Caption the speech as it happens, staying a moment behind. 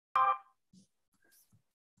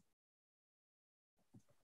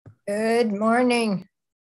Good morning.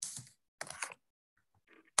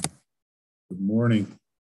 Good morning.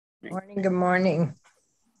 Morning, good morning.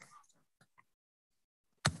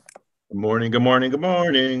 Good morning, good morning, good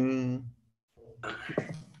morning.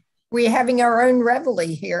 We're having our own reveille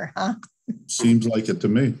here, huh? Seems like it to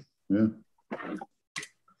me, yeah.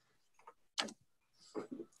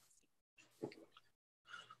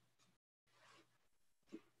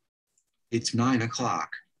 It's 9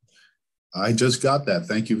 o'clock. I just got that.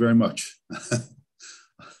 Thank you very much.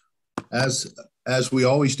 As we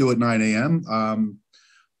always do at 9 a.m.,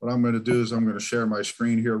 what I'm going to do is I'm going to share my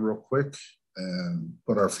screen here real quick and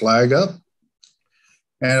put our flag up.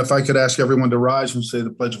 And if I could ask everyone to rise and say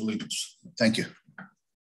the Pledge of Allegiance. Thank you.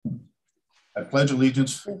 I pledge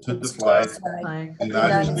allegiance to the flag of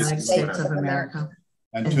the United States of America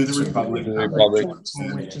and to the republic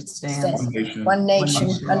for which it stands, one nation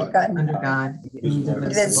under God,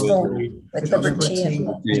 indivisible, with liberty and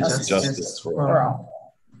justice for all.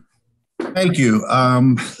 Thank you.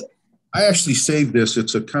 I actually saved this.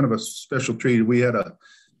 It's a kind of a special treat. We had a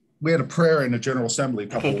prayer in the General Assembly a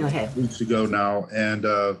couple of weeks ago now, and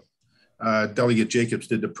Delegate Jacobs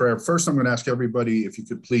did the prayer. First, I'm going to ask everybody if you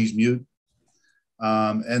could please mute.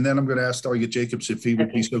 And then I'm going to ask Delegate Jacobs if he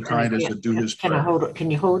would be so kind as to do his prayer.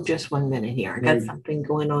 Can you hold just 1 minute here? I got something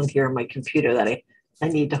going on here on my computer that I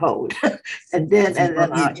need to hold. and then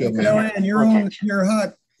Joanne, you're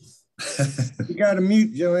hot. You got to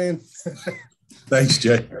mute, Joanne. Thanks,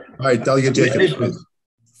 Jay. All right, Delegate Jacobs, please.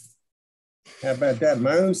 How about that?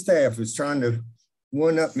 My own staff is trying to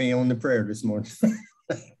one-up me on the prayer this morning.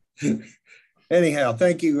 Anyhow,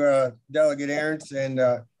 thank you, Delegate Ahrens. And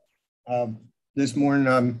this morning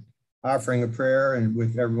I'm offering a prayer, and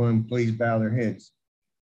with everyone, please bow their heads.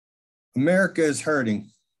 America is hurting.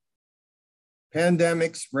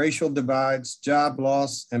 Pandemics, racial divides, job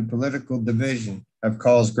loss, and political division have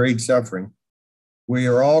caused great suffering. We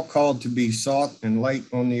are all called to be salt and light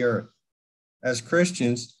on the earth. As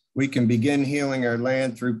Christians, we can begin healing our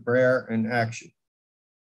land through prayer and action.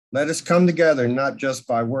 Let us come together not just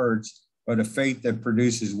by words, but a faith that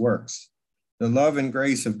produces works. The love and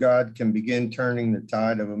grace of God can begin turning the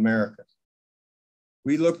tide of America.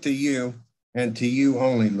 We look to you and to you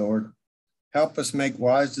only, Lord. Help us make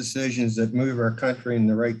wise decisions that move our country in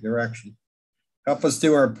the right direction. Help us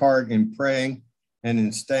do our part in praying and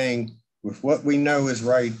in staying with what we know is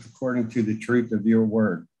right according to the truth of your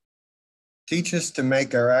word. Teach us to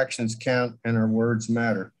make our actions count and our words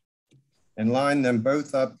matter, and line them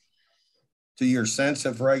both up to your sense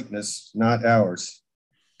of rightness, not ours.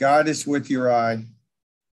 God is with your eye.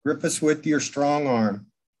 Grip us with your strong arm.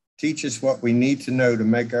 Teach us what we need to know to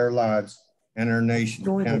make our lives and our nation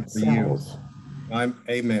count for you.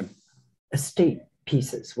 Amen. Estate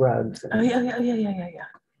pieces, rugs. Oh, yeah.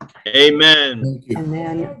 Amen. Thank you. And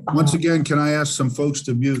then Once again, can I ask some folks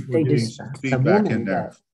to mute? We're getting feedback in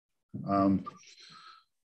there.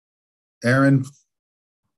 Aaron,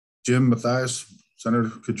 Jim, Matthias, Senator,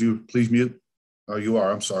 could you please mute? Oh, you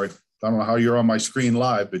are. I'm sorry. I don't know how you're on my screen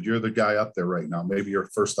live, but you're the guy up there right now. Maybe you're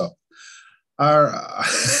first up.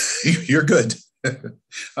 You're good.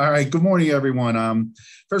 All right. Good morning, everyone.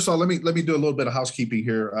 First of all, let me do a little bit of housekeeping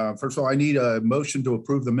here. First of all, I need a motion to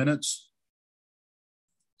approve the minutes.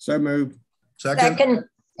 So moved. Second.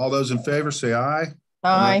 All those in favor say aye.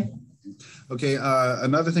 Aye. Okay.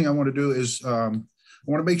 Another thing I want to do is I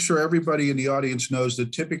want to make sure everybody in the audience knows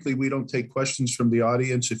that typically we don't take questions from the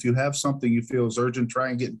audience. If you have something you feel is urgent, try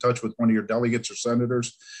and get in touch with one of your delegates or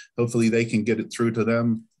senators. Hopefully they can get it through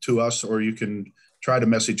to us, or you can try to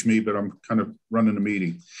message me, but I'm kind of running a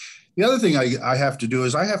meeting. The other thing I have to do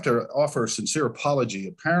is I have to offer a sincere apology.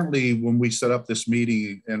 Apparently, when we set up this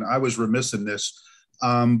meeting, and I was remiss in this,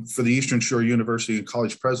 for the Eastern Shore University and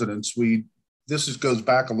College Presidents, this goes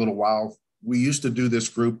back a little while. We used to do this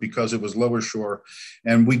group because it was Lower Shore,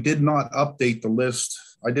 and we did not update the list.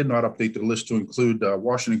 I did not update the list to include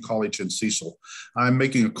Washington College and Cecil. I'm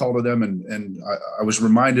making a call to them, and I was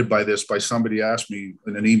reminded by this by somebody asked me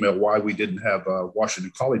in an email why we didn't have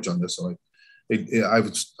Washington College on this. So I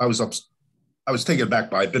was taken aback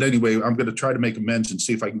by it, but anyway, I'm going to try to make amends and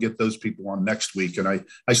see if I can get those people on next week. And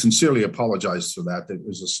I sincerely apologize for that. It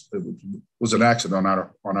was an accident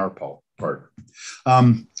on our part.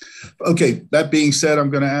 Okay, that being said,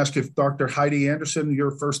 I'm going to ask if Dr. Heidi Anderson,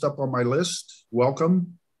 you're first up on my list.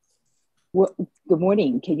 Welcome. Well, good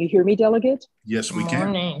morning. Can you hear me, Delegate? Yes, we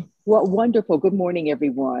can. Well, wonderful. Good morning,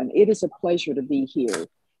 everyone. It is a pleasure to be here.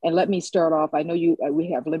 And let me start off. I know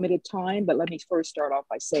we have limited time, but let me first start off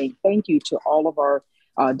by saying thank you to all of our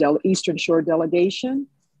Eastern Shore delegation.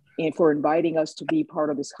 and for inviting us to be part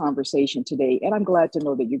of this conversation today. And I'm glad to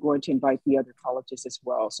know that you're going to invite the other colleges as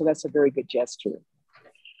well. So that's a very good gesture.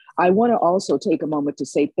 I want to also take a moment to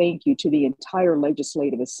say thank you to the entire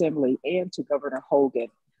Legislative Assembly and to Governor Hogan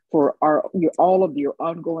for all of your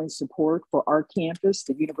ongoing support for our campus.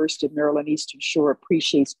 The University of Maryland Eastern Shore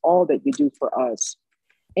appreciates all that you do for us,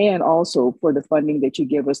 and also for the funding that you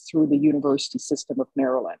give us through the University System of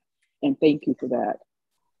Maryland. And thank you for that.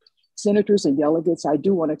 Senators and delegates, I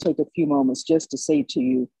do want to take a few moments just to say to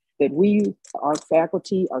you that we, our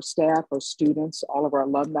faculty, our staff, our students, all of our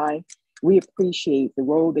alumni, we appreciate the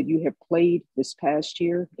role that you have played this past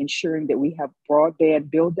year, ensuring that we have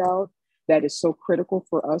broadband build out that is so critical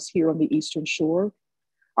for us here on the Eastern Shore.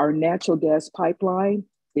 Our natural gas pipeline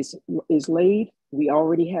is laid. We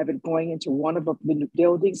already have it going into one of the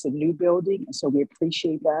buildings, a new building, and so we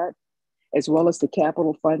appreciate that, as well as the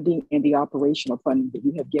capital funding and the operational funding that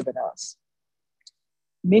you have given us.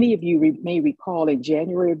 Many of you may recall in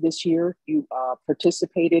January of this year, you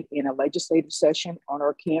participated in a legislative session on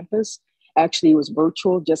our campus. Actually, it was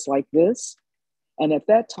virtual, just like this. And at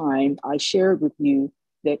that time, I shared with you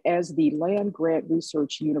that as the land grant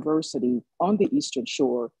research university on the Eastern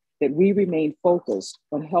Shore, that we remain focused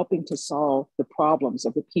on helping to solve the problems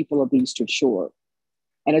of the people of the Eastern Shore.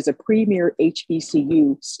 And as a premier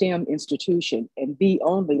HBCU STEM institution and the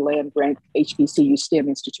only land grant HBCU STEM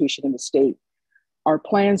institution in the state, our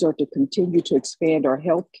plans are to continue to expand our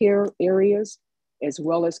healthcare areas as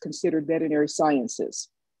well as consider veterinary sciences.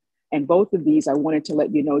 And both of these, I wanted to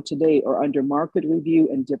let you know today, are under market review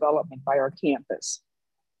and development by our campus.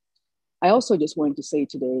 I also just wanted to say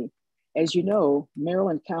today, as you know,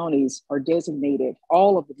 Maryland counties are designated,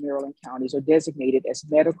 all of the Maryland counties are designated as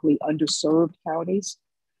medically underserved counties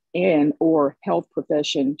and or health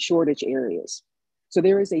profession shortage areas. So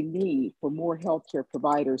there is a need for more healthcare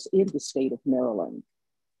providers in the state of Maryland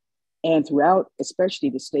and throughout,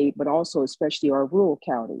 especially the state, but also especially our rural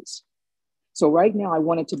counties. So right now I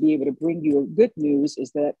wanted to be able to bring you good news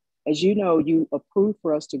is that, as you know, you approved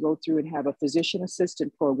for us to go through and have a physician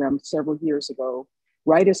assistant program several years ago.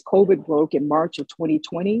 Right as COVID broke in March of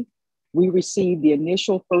 2020, we received the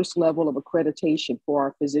initial first level of accreditation for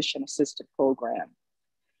our physician assistant program.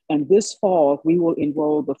 And this fall, we will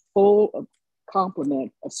enroll the full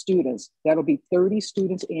complement of students. That'll be 30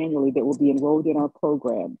 students annually that will be enrolled in our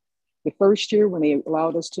program. The first year when they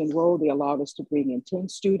allowed us to enroll, they allowed us to bring in 10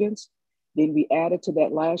 students. Then we added to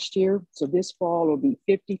that last year. So this fall will be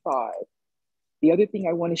 55. The other thing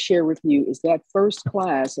I want to share with you is that first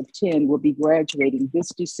class of 10 will be graduating this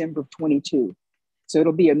December of 22. So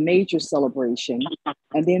it'll be a major celebration.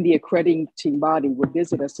 And then the accrediting body will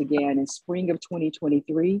visit us again in spring of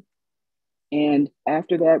 2023. And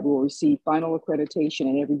after that, we'll receive final accreditation,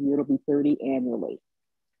 and every year it'll be 30 annually.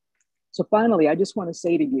 So finally, I just want to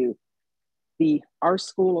say to you, our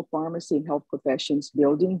School of Pharmacy and Health Professions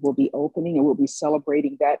building will be opening, and we'll be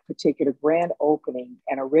celebrating that particular grand opening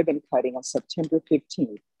and a ribbon cutting on September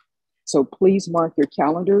 15th. So please mark your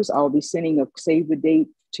calendars. I'll be sending a save the date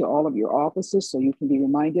to all of your offices so you can be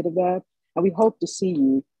reminded of that. And we hope to see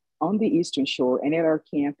you on the Eastern Shore and at our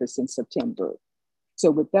campus in September.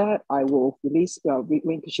 So with that, I will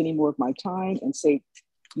relinquish any more of my time and say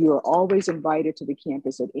you are always invited to the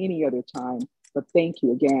campus at any other time. But thank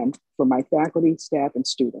you again for my faculty, staff, and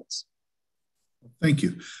students. Thank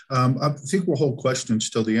you. I think we'll hold questions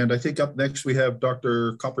till the end. I think up next we have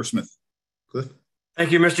Dr. Coppersmith. Cliff.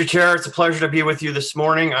 Thank you, Mr. Chair. It's a pleasure to be with you this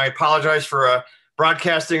morning. I apologize for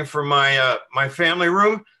broadcasting from my my family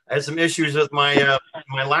room. I had some issues with my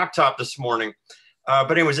my laptop this morning.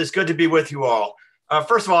 But anyways, it's good to be with you all.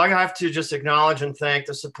 First of all, I have to just acknowledge and thank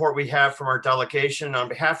the support we have from our delegation. On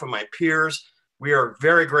behalf of my peers, we are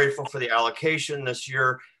very grateful for the allocation this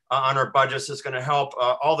year on our budgets. It's going to help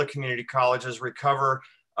all the community colleges recover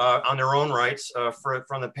on their own rights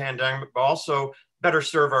from the pandemic, but also better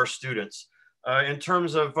serve our students. In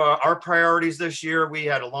terms of our priorities this year, we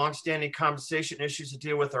had a longstanding compensation issues to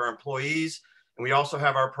deal with our employees. And we also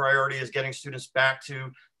have our priority is getting students back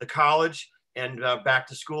to the college and back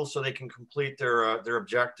to school so they can complete their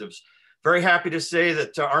objectives. Very happy to say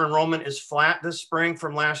that our enrollment is flat this spring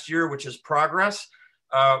from last year, which is progress.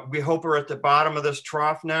 We hope we're at the bottom of this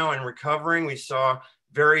trough now and recovering. We saw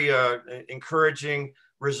very encouraging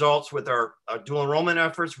results with our dual enrollment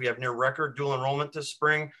efforts. We have near record dual enrollment this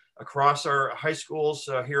spring across our high schools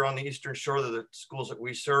here on the Eastern Shore, the schools that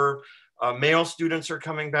we serve. Male students are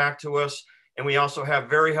coming back to us. And we also have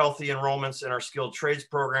very healthy enrollments in our skilled trades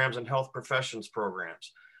programs and health professions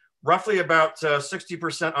programs. Roughly about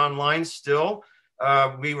 60% online still.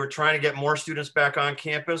 We were trying to get more students back on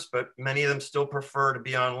campus, but many of them still prefer to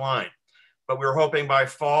be online. but we're hoping by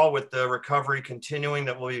fall, with the recovery continuing,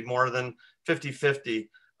 that we'll be more than 50-50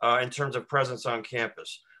 in terms of presence on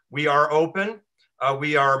campus. We are open,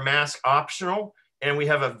 we are mask optional, and we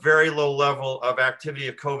have a very low level of activity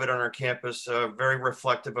of COVID on our campus, very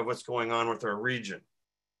reflective of what's going on with our region.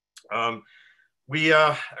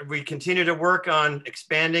 We continue to work on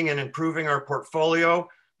expanding and improving our portfolio.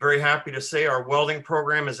 Very happy to say our welding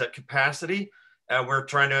program is at capacity. We're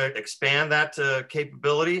trying to expand that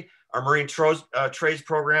capability. Our marine trades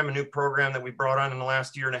program, a new program that we brought on in the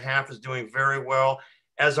last year and a half, is doing very well,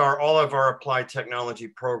 as are all of our applied technology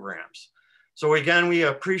programs. So again, we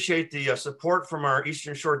appreciate the support from our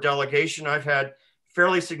Eastern Shore delegation. I've had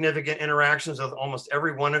fairly significant interactions with almost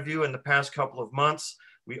every one of you in the past couple of months.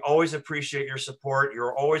 We always appreciate your support.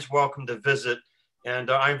 You're always welcome to visit. And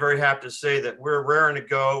I'm very happy to say that we're raring to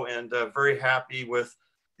go, and very happy with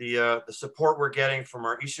the support we're getting from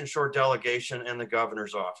our Eastern Shore delegation and the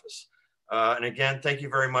governor's office. And again, thank you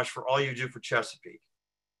very much for all you do for Chesapeake.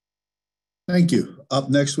 Thank you. Up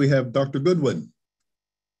next, we have Dr. Goodwin.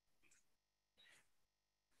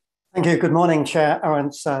 Thank you. Good morning, Chair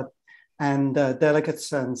Arentz, and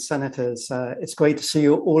delegates and senators. It's great to see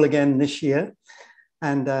you all again this year.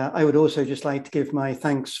 And I would also just like to give my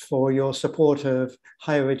thanks for your support of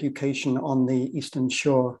higher education on the Eastern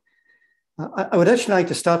Shore. I would actually like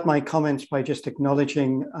to start my comments by just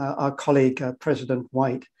acknowledging our colleague, President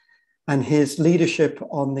White, and his leadership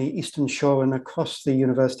on the Eastern Shore and across the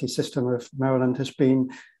university system of Maryland has been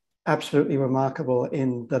absolutely remarkable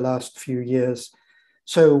in the last few years.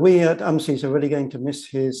 So we at UMCES are really going to miss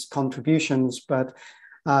his contributions, but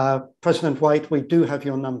President White, we do have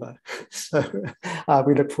your number. So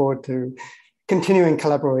we look forward to continuing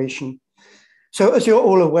collaboration. So as you're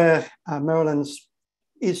all aware, Maryland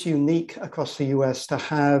is unique across the US to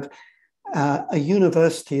have a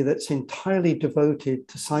university that's entirely devoted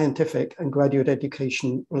to scientific and graduate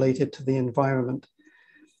education related to the environment.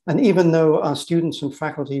 And even though our students and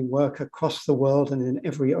faculty work across the world and in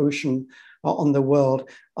every ocean on the world,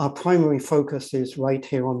 our primary focus is right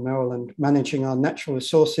here on Maryland, managing our natural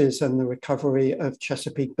resources and the recovery of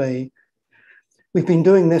Chesapeake Bay. We've been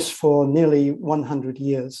doing this for nearly 100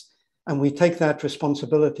 years, and we take that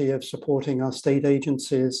responsibility of supporting our state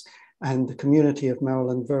agencies and the community of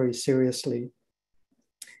Maryland very seriously.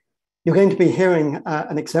 You're going to be hearing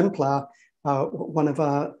an exemplar, one of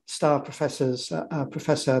our star professors,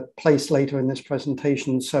 Professor Place, later in this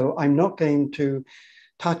presentation. So I'm not going to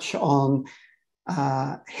touch on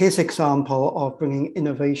his example of bringing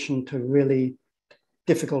innovation to really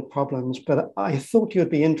difficult problems, but I thought you'd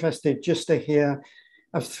be interested just to hear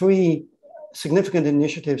of 3 significant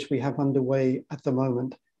initiatives we have underway at the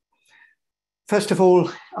moment. First of all,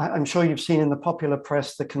 I'm sure you've seen in the popular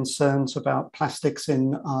press the concerns about plastics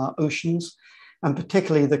in our oceans, and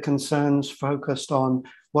particularly the concerns focused on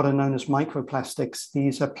what are known as microplastics.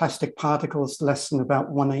 These are plastic particles less than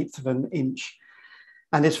about 1/8 of an inch.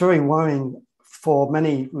 And it's very worrying for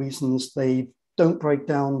many reasons. They don't break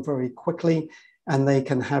down very quickly, and they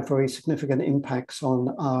can have very significant impacts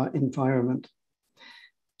on our environment.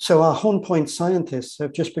 So our Horn Point scientists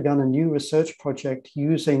have just begun a new research project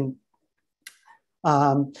using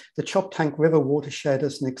the Choptank River watershed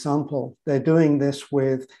as an example. They're doing this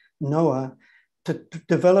with NOAA to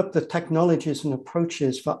develop the technologies and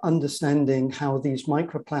approaches for understanding how these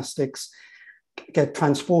microplastics get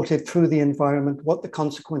transported through the environment, what the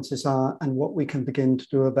consequences are, and what we can begin to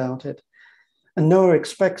do about it. And NOAA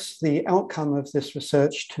expects the outcome of this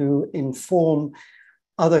research to inform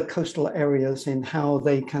other coastal areas in how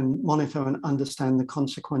they can monitor and understand the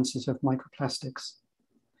consequences of microplastics.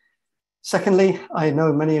 Secondly, I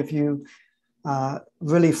know many of you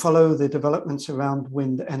really follow the developments around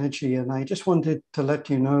wind energy, and I just wanted to let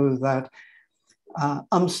you know that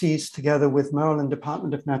UMCES, together with Maryland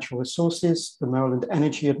Department of Natural Resources, the Maryland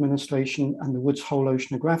Energy Administration, and the Woods Hole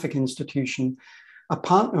Oceanographic Institution, are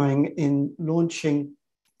partnering in launching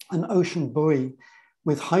an ocean buoy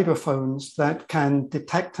with hydrophones that can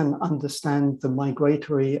detect and understand the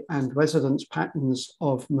migratory and residence patterns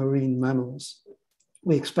of marine mammals.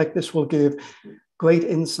 We expect this will give great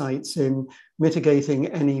insights in mitigating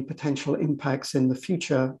any potential impacts in the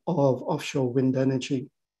future of offshore wind energy.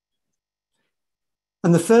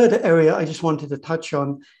 And the third area I just wanted to touch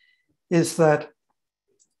on is that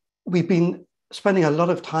we've been spending a lot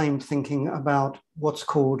of time thinking about what's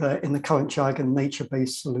called, in the current jargon,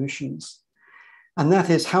 nature-based solutions. And that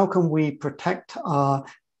is, how can we protect our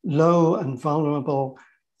low and vulnerable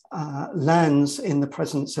lands in the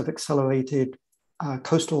presence of accelerated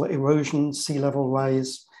coastal erosion, sea level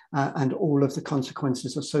rise, and all of the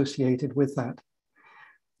consequences associated with that.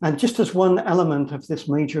 And just as one element of this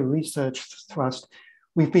major research thrust,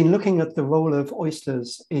 we've been looking at the role of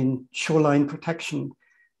oysters in shoreline protection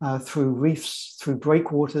through reefs, through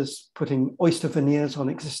breakwaters, putting oyster veneers on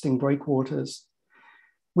existing breakwaters,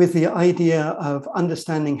 with the idea of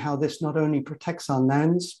understanding how this not only protects our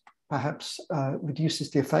lands, perhaps reduces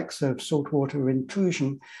the effects of saltwater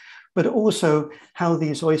intrusion, but also how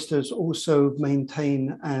these oysters also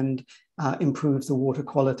maintain and improve the water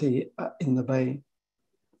quality in the bay.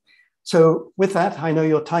 So with that, I know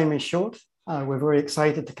your time is short. We're very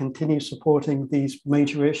excited to continue supporting these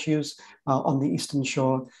major issues on the Eastern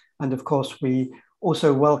Shore. And of course, we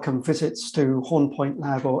also welcome visits to Horn Point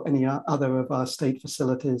Lab or any other of our state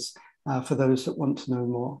facilities for those that want to know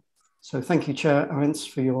more. So thank you, Chair Arentz,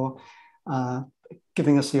 for your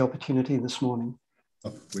giving us the opportunity this morning.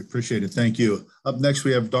 Oh, we appreciate it. Thank you. Up next,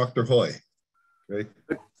 we have Dr. Hoy. Okay.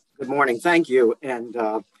 Good morning. Thank you. And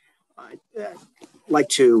I'd like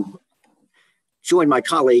to join my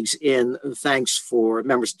colleagues in thanks for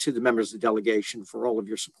to the members of the delegation for all of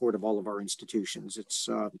your support of all of our institutions. It's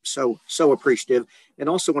so appreciative. And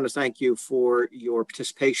also want to thank you for your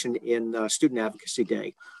participation in Student Advocacy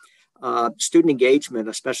Day. Student engagement,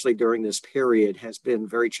 especially during this period, has been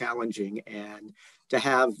very challenging, and to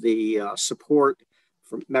have the support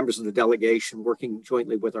from members of the delegation working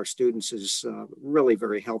jointly with our students is really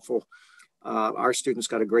very helpful. Our students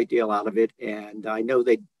got a great deal out of it, and I know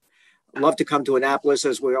they'd love to come to Annapolis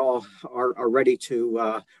as we all are ready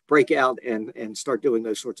to break out and start doing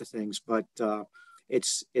those sorts of things, but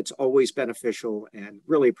it's always beneficial, and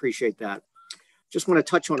really appreciate that. Just want to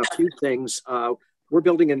touch on a few things. We're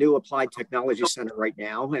building a new applied technology center right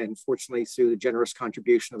now, and fortunately, through the generous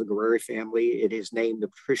contribution of the Guerreri family, it is named the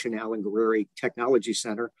Patricia and Allen Guerreri Technology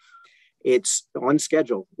Center. It's on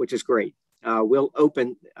schedule, which is great. We'll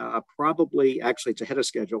open probably, actually it's ahead of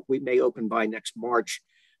schedule. We may open by next March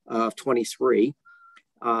of 23.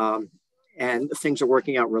 And things are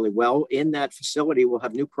working out really well. In that facility, we'll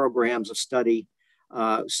have new programs of study.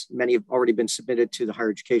 Many have already been submitted to the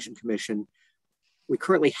Higher Education Commission. We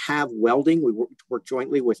currently have welding. We work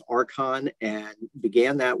jointly with Archon and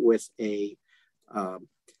began that with a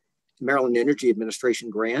Maryland Energy Administration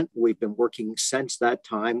grant. We've been working since that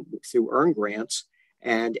time through earned grants,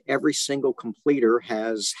 and every single completer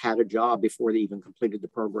has had a job before they even completed the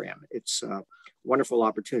program. It's a wonderful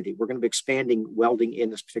opportunity. We're going to be expanding welding in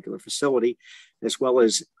this particular facility, as well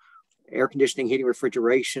as air conditioning, heating,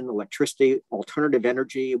 refrigeration, electricity, alternative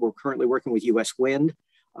energy. We're currently working with US Wind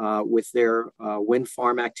with their wind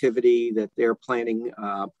farm activity that they're planning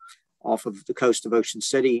off of the coast of Ocean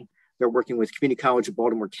City. They're working with Community College of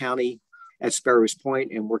Baltimore County at Sparrows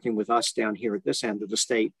Point and working with us down here at this end of the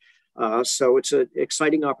state. So it's an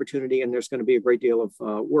exciting opportunity, and there's going to be a great deal of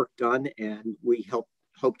work done, and we hope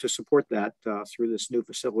to support that through this new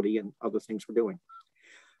facility and other things we're doing.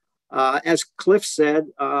 As Cliff said,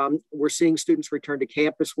 we're seeing students return to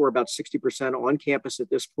campus. We're about 60% on campus at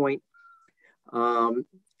this point.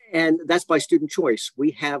 And that's by student choice.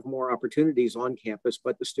 We have more opportunities on campus,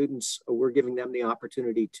 but the students, we're giving them the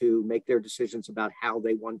opportunity to make their decisions about how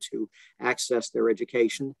they want to access their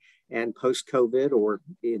education. And post-COVID, or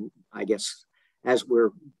in, I guess, as we're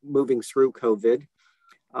moving through COVID,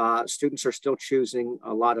 students are still choosing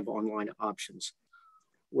a lot of online options.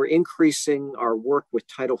 We're increasing our work with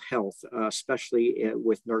Tidal Health, especially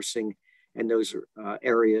with nursing and those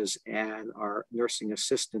areas, and our nursing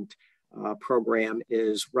assistant program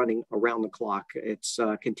is running around the clock. It's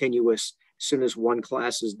continuous. As soon as one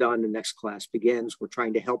class is done, the next class begins. We're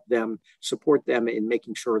trying to help them, support them in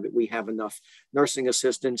making sure that we have enough nursing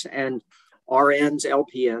assistants and RNs,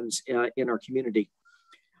 LPNs in our community.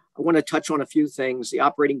 I want to touch on a few things. The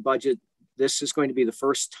operating budget, this is going to be the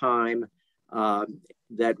first time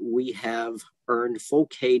that we have earned full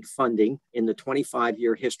CAID funding in the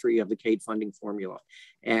 25-year history of the CAID funding formula.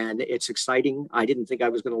 And it's exciting. I didn't think I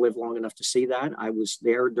was going to live long enough to see that. I was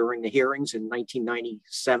there during the hearings in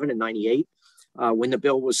 1997 and 98 when the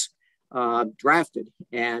bill was drafted.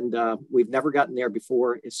 And we've never gotten there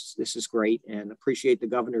before. This is great, and appreciate the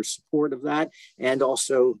governor's support of that, and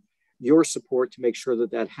also your support to make sure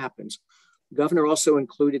that that happens. The governor also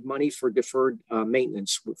included money for deferred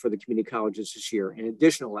maintenance for the community colleges this year, an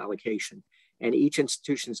additional allocation. And each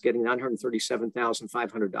institution is getting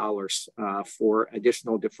 $937,500 for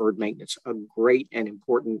additional deferred maintenance, a great and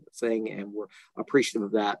important thing, and we're appreciative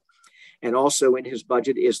of that. And also in his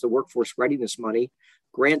budget is the workforce readiness money,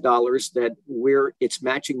 grant dollars that it's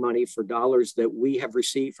matching money for dollars that we have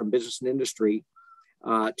received from business and industry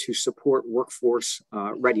to support workforce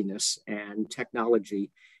readiness and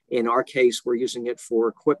technology. In our case, we're using it for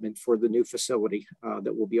equipment for the new facility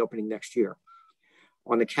that will be opening next year.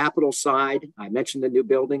 On the capital side, I mentioned the new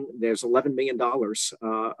building. There's $11 million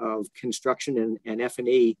of construction and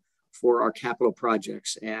F&E for our capital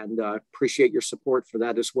projects, and appreciate your support for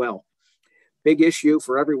that as well. Big issue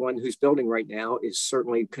for everyone who's building right now is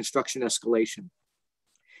certainly construction escalation.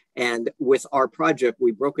 And with our project,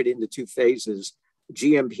 we broke it into 2 phases.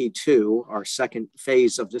 GMP2, our second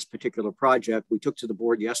phase of this particular project, we took to the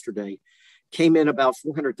board yesterday, came in about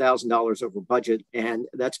 $400,000 over budget. And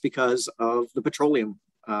that's because of the petroleum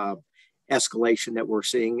escalation that we're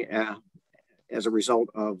seeing as a result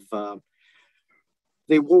of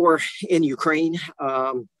the war in Ukraine.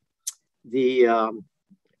 The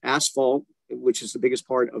asphalt, which is the biggest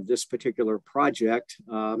part of this particular project,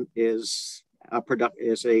 is a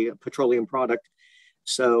petroleum product.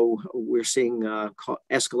 So we're seeing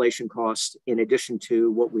escalation costs in addition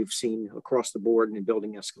to what we've seen across the board in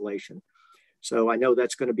building escalation. So I know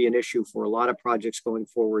that's going to be an issue for a lot of projects going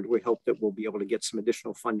forward. We hope that we'll be able to get some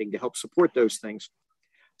additional funding to help support those things.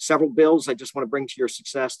 Several bills I just want to bring to your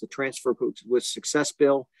success. The Transfer with Success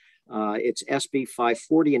bill. It's SB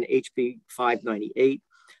 540 and HB 598.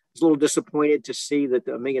 I was a little disappointed to see that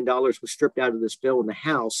 $1 million was stripped out of this bill in the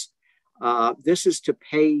House. This is to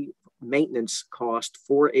pay maintenance cost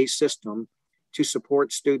for a system to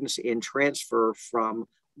support students in transfer from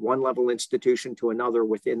one level institution to another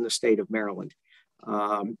within the state of Maryland.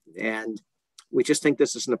 And we just think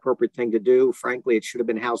this is an appropriate thing to do. Frankly, it should have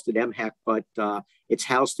been housed at MHEC, but it's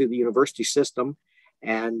housed through the university system.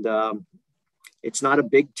 And it's not a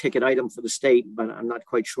big ticket item for the state, but I'm not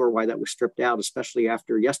quite sure why that was stripped out, especially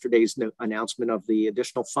after yesterday's announcement of the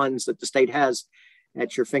additional funds that the state has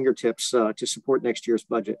at your fingertips to support next year's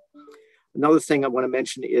budget. Another thing I want to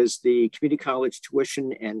mention is the community college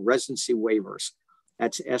tuition and residency waivers.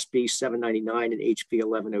 That's SB 799 and HB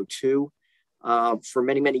 1102. For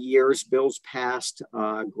many, many years, bills passed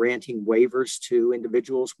granting waivers to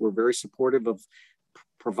individuals. We're very supportive of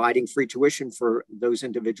providing free tuition for those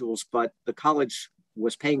individuals, but the college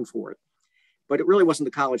was paying for it. But it really wasn't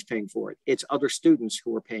the college paying for it. It's other students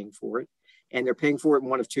who are paying for it. And they're paying for it in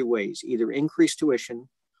one of 2 ways, either increased tuition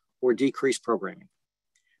or decreased programming.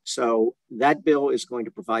 So that bill is going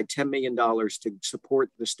to provide $10 million to support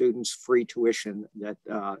the students' free tuition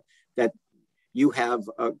that you have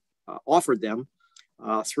offered them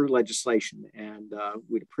through legislation. And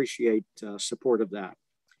we'd appreciate support of that.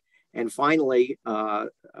 And finally, the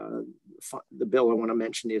bill I want to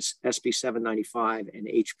mention is SB 795 and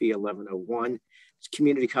HB 1101. It's a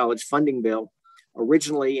community college funding bill.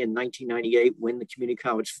 Originally in 1998, when the community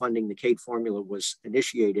college funding, the CADE formula was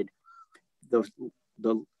initiated, the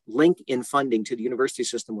link in funding to the university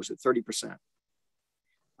system was at 30%.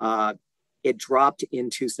 It dropped in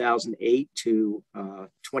 2008 to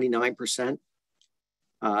 29%.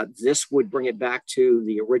 This would bring it back to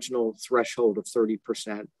the original threshold of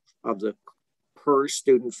 30% of the per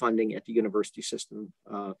student funding at the university system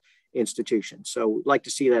institution. So we'd like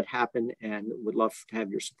to see that happen and would love to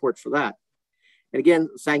have your support for that. And again,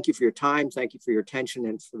 thank you for your time. Thank you for your attention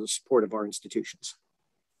and for the support of our institutions.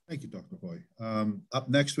 Thank you, Dr. Hoy. Up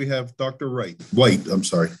next, we have Dr. White. I'm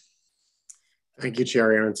sorry. Thank you,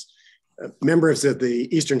 Chair Ahrens. Members of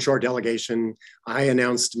the Eastern Shore delegation, I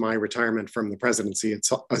announced my retirement from the presidency at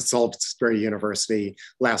Salisbury University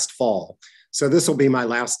last fall. So this will be my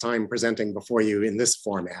last time presenting before you in this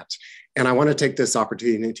format. And I want to take this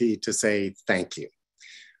opportunity to say thank you.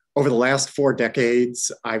 Over the last 4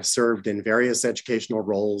 decades, I've served in various educational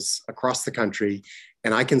roles across the country,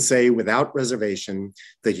 and I can say without reservation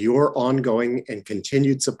that your ongoing and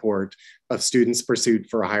continued support of students' pursuit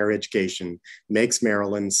for higher education makes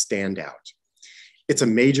Maryland stand out. It's a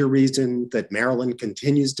major reason that Maryland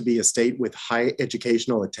continues to be a state with high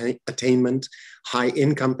educational attainment, high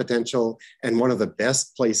income potential, and one of the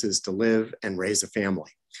best places to live and raise a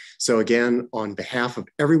family. So again, on behalf of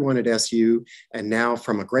everyone at SU, and now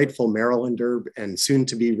from a grateful Marylander and soon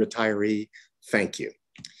to be retiree, thank you.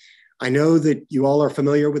 I know that you all are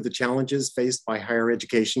familiar with the challenges faced by higher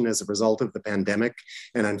education as a result of the pandemic,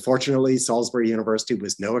 and unfortunately, Salisbury University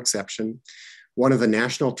was no exception. One of the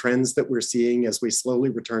national trends that we're seeing as we slowly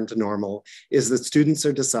return to normal is that students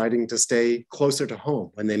are deciding to stay closer to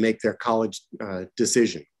home when they make their college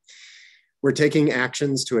decision. We're taking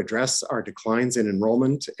actions to address our declines in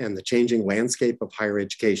enrollment and the changing landscape of higher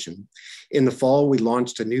education. In the fall, we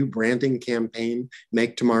launched a new branding campaign,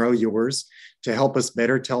 Make Tomorrow Yours, to help us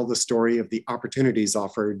better tell the story of the opportunities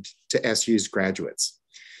offered to SU's graduates.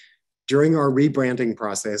 During our rebranding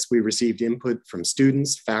process, we received input from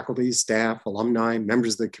students, faculty, staff, alumni,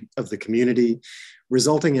 members of the community,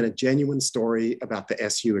 resulting in a genuine story about the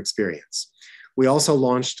SU experience. We also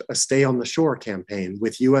launched a Stay on the Shore campaign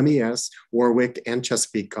with UMES, Warwick, and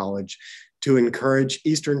Chesapeake College to encourage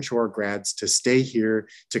Eastern Shore grads to stay here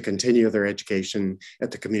to continue their education at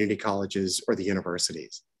the community colleges or the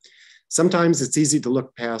universities. Sometimes it's easy to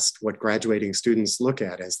look past what graduating students look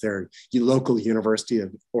at as their local university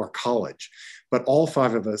or college, but all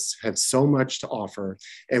 5 of us have so much to offer,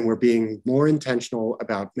 and we're being more intentional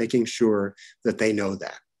about making sure that they know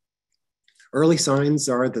that. Early signs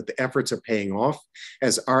are that the efforts are paying off,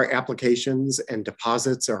 as our applications and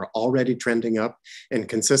deposits are already trending up and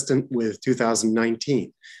consistent with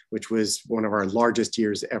 2019, which was one of our largest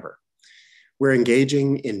years ever. We're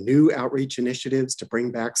engaging in new outreach initiatives to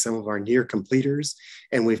bring back some of our near completers,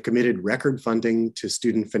 and we've committed record funding to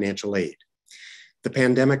student financial aid. The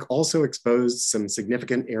pandemic also exposed some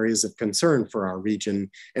significant areas of concern for our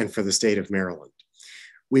region and for the state of Maryland.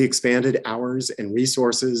 We expanded hours and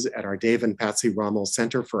resources at our Dave and Patsy Rommel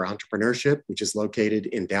Center for Entrepreneurship, which is located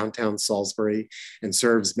in downtown Salisbury and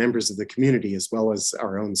serves members of the community as well as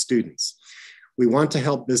our own students. We want to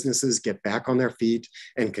help businesses get back on their feet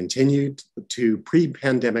and continue to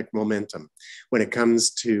pre-pandemic momentum when it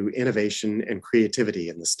comes to innovation and creativity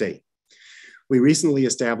in the state. We recently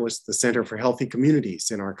established the Center for Healthy Communities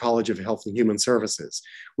in our College of Health and Human Services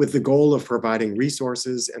with the goal of providing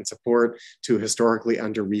resources and support to historically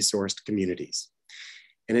under-resourced communities.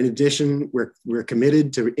 And in addition, we're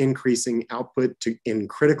committed to increasing output in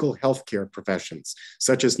critical healthcare professions,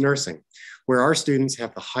 such as nursing, where our students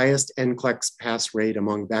have the highest NCLEX pass rate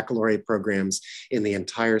among baccalaureate programs in the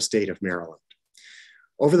entire state of Maryland.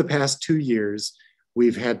 Over the past 2 years,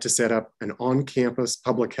 we've had to set up an on-campus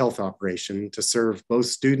public health operation to serve both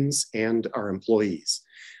students and our employees.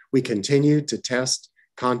 We continue to test,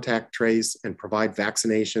 contact trace, and provide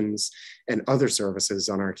vaccinations and other services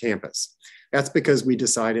on our campus. That's because we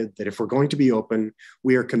decided that if we're going to be open,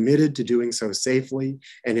 we are committed to doing so safely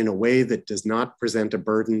and in a way that does not present a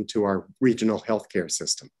burden to our regional healthcare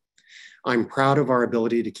system. I'm proud of our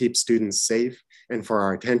ability to keep students safe and for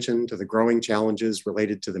our attention to the growing challenges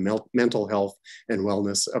related to the mental health and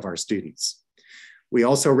wellness of our students. We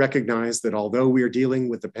also recognize that although we are dealing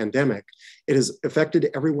with the pandemic, it has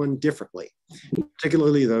affected everyone differently,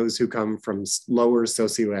 particularly those who come from lower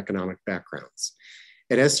socioeconomic backgrounds.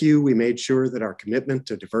 At SU, we made sure that our commitment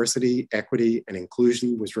to diversity, equity, and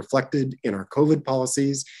inclusion was reflected in our COVID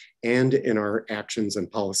policies and in our actions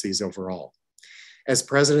and policies overall. As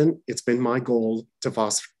president, it's been my goal to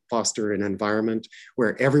foster an environment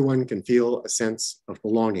where everyone can feel a sense of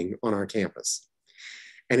belonging on our campus.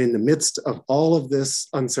 And in the midst of all of this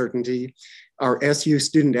uncertainty, our SU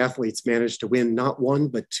student athletes managed to win not 1,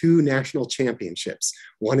 but 2 national championships,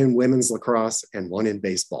 one in women's lacrosse and one in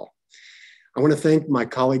baseball. I want to thank my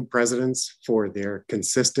colleague presidents for their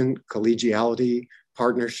consistent collegiality,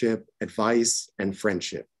 partnership, advice, and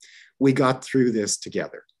friendship. We got through this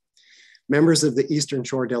together. Members of the Eastern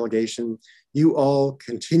Shore delegation, you all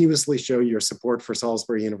continuously show your support for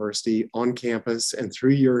Salisbury University on campus and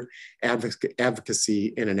through your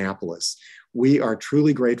advocacy in Annapolis. We are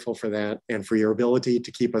truly grateful for that and for your ability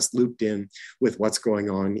to keep us looped in with what's going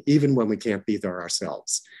on, even when we can't be there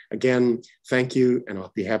ourselves. Again, thank you, and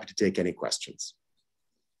I'll be happy to take any questions.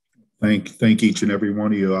 Thank each and every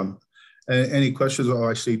one of you. Any questions? Oh,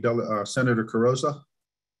 I see Senator Carrozza.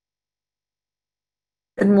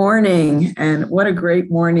 Good morning, and what a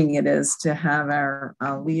great morning it is to have our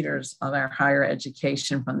leaders of our higher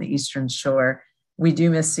education from the Eastern Shore. We do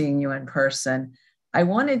miss seeing you in person. I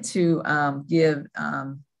wanted to give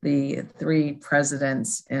the 3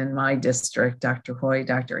 presidents in my district, Dr. Hoy,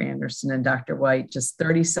 Dr. Anderson, and Dr. White, just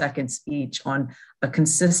 30 seconds each on a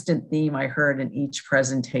consistent theme I heard in each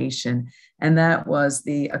presentation, and that was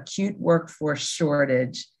the acute workforce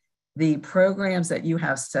shortage. The programs that you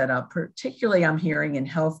have set up, particularly I'm hearing in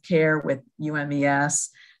healthcare with UMES,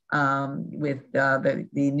 with the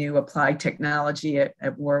new applied technology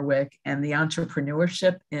at Warwick, and the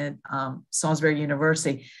entrepreneurship at Salisbury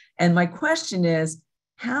University. And my question is,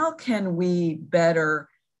 how can we better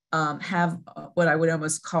have what I would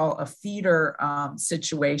almost call a feeder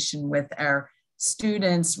situation with our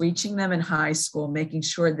students, reaching them in high school, making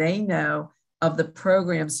sure they know of the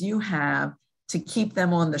programs you have to keep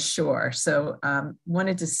them on the shore? So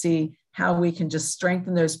wanted to see how we can just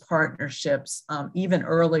strengthen those partnerships even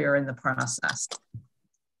earlier in the process.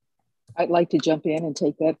 I'd like to jump in and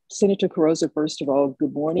take that. Senator Carrozza, first of all,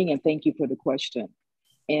 good morning and thank you for the question.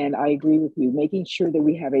 And I agree with you, making sure that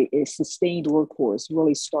we have a sustained workforce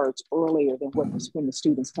really starts earlier than when the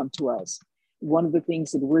students come to us. One of the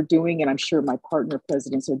things that we're doing, and I'm sure my partner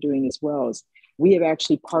presidents are doing as well, is we have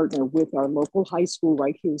actually partnered with our local high school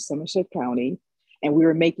right here in Somerset County, And we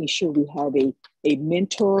were making sure we have a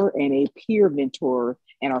mentor and a peer mentor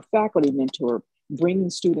and our faculty mentor bringing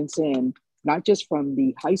students in, not just from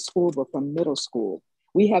the high school, but from middle school.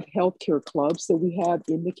 We have healthcare clubs that we have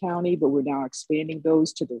in the county, but we're now expanding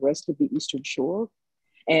those to the rest of the Eastern Shore.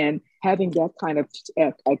 And having that kind of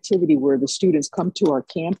activity where the students come to our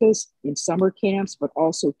campus in summer camps, but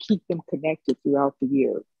also keep them connected throughout the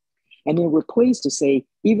year. And then we're pleased to say,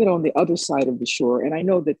 even on the other side of the shore, and I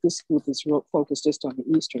know that this group is real focused just on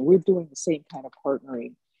the Eastern, we're doing the same kind of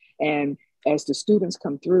partnering. And as the students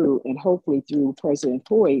come through, and hopefully through President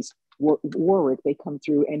Hoy's Warwick, they come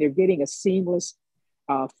through and they're getting a seamless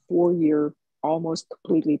 4-year, almost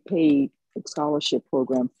completely paid scholarship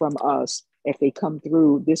program from us if they come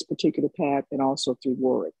through this particular path and also through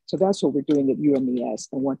Warwick. So that's what we're doing at UMES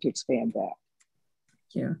and want to expand that.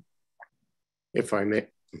 Thank you. If I may.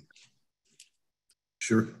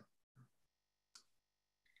 Sure.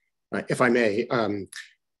 If I may,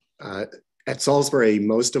 at Salisbury,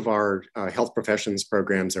 most of our health professions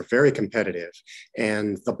programs are very competitive.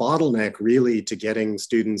 And the bottleneck really to getting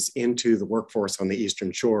students into the workforce on the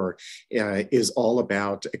Eastern Shore is all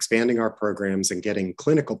about expanding our programs and getting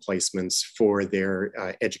clinical placements for their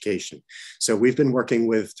education. So we've been working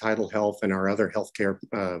with Tidal Health and our other healthcare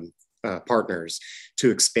partners to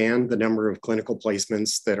expand the number of clinical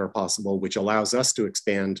placements that are possible, which allows us to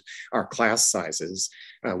expand our class sizes.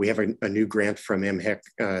 We have a new grant from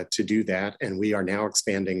MHEC to do that, and we are now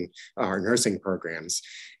expanding our nursing programs.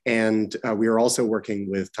 And we are also working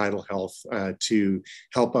with Tidal Health to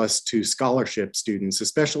help us to scholarship students,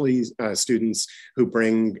 especially students who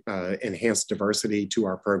bring enhanced diversity to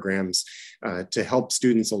our programs to help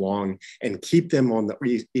students along and keep them on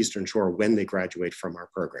the Eastern Shore when they graduate from our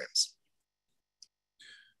programs.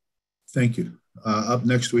 Thank you. Up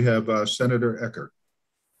next, we have Senator Eckert.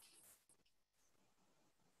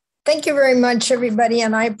 Thank you very much, everybody,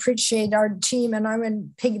 and I appreciate our team, and I'm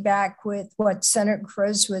going to piggyback with what Senator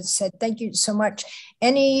Crowswood said. Thank you so much.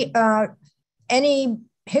 Any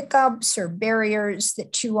hiccups or barriers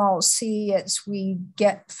that you all see as we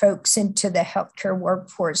get folks into the healthcare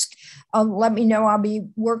workforce, let me know. I'll be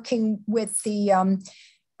working with the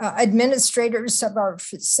administrators of our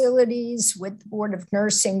facilities with the Board of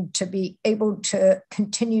Nursing to be able to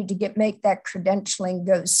continue to make that credentialing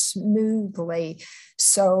go smoothly.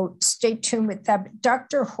 So stay tuned with that. But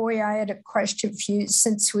Dr. Hoy, I had a question for you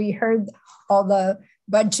since we heard all the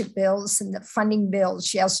budget bills and the funding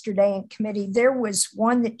bills yesterday in committee. There was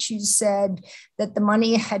one that you said that the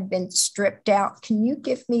money had been stripped out. Can you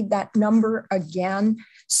give me that number again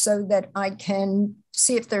so that I can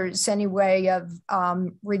see if there's any way of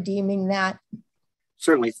redeeming that?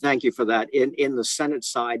 Certainly, thank you for that. In the Senate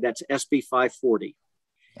side, that's SB 540.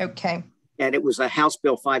 Okay. And it was a House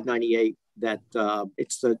Bill 598 that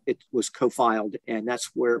it was co-filed, and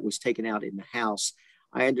that's where it was taken out in the House.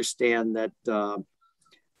 I understand that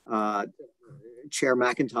Chair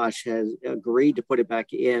McIntosh has agreed to put it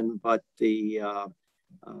back in, but the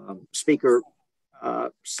Speaker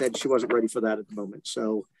said she wasn't ready for that at the moment.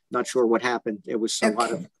 So not sure what happened. There was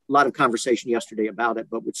a lot of conversation yesterday about it,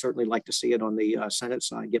 but would certainly like to see it on the Senate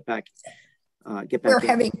side. Get back.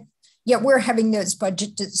 We're having those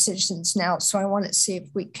budget decisions now. So I want to see if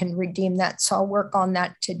we can redeem that. So I'll work on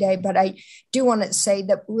that today. But I do want to say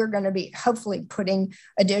that we're going to be hopefully putting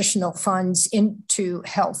additional funds into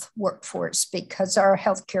health workforce because our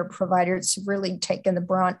healthcare providers have really taken the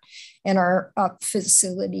brunt in our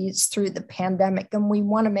facilities through the pandemic. And we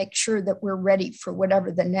want to make sure that we're ready for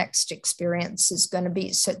whatever the next experience is going to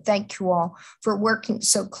be. So thank you all for working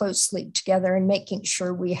so closely together and making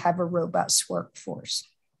sure we have a robust workforce.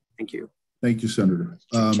 Thank you. Thank you, Senator.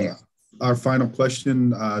 Our final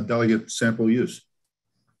question, Delegate Sample Use.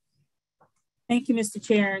 Thank you, Mr.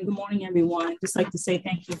 Chair, and good morning, everyone. I'd just like to say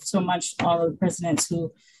thank you so much to all of the presidents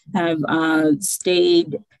who have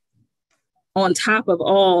stayed on top of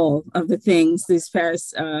all of the things this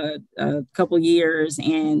past couple years,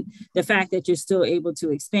 and the fact that you're still able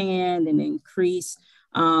to expand and increase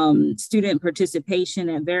student participation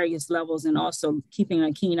at various levels, and also keeping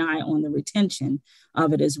a keen eye on the retention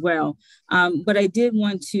of it as well. But I did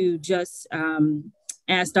want to just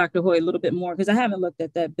ask Dr. Hoy a little bit more, because I haven't looked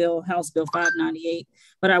at that bill, House Bill 598,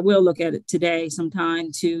 but I will look at it today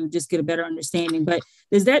sometime to just get a better understanding. But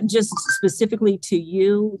is that just specifically to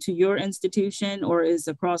you, to your institution, or is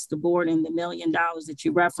across the board, and the $1 million that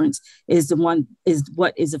you referenced is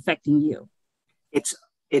what is affecting you? It's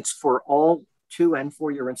for all 2- and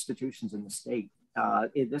 4-year institutions in the state.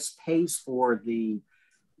 This pays for the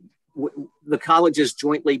colleges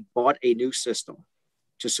jointly bought a new system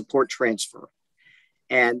to support transfer.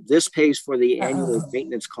 And this pays for the annual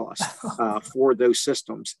maintenance cost for those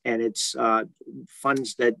systems. And it's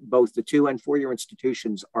funds that both the 2- and 4-year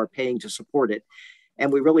institutions are paying to support it.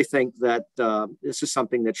 And we really think that this is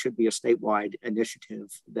something that should be a statewide initiative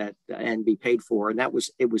and be paid for. And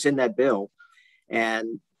it was in that bill.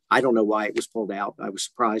 And I don't know why it was pulled out. I was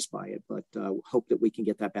surprised by it, but hope that we can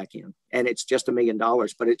get that back in. And it's just $1 million,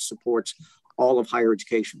 but it supports all of higher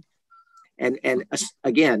education. And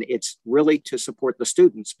again, it's really to support the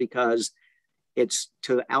students because it's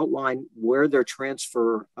to outline where their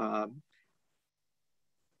transfer,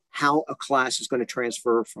 how a class is going to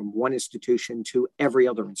transfer from one institution to every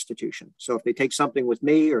other institution. So if they take something with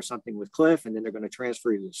me or something with Cliff, and then they're going to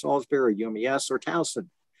transfer either to Salisbury or UMES or Towson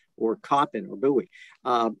or Coppin or Bowie,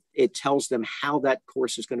 it tells them how that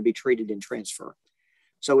course is going to be treated in transfer.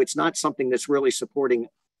 So it's not something that's really supporting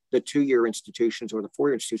the 2-year institutions or the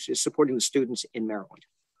 4-year institutions, is supporting the students in Maryland.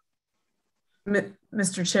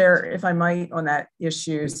 Mr. Chair, if I might on that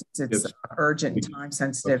issue, since it's urgent and time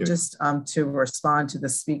sensitive, just to respond to the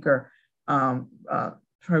speaker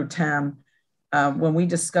pro tem, when we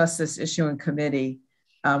discussed this issue in committee,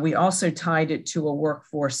 we also tied it to a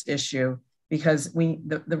workforce issue because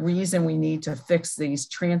the reason we need to fix these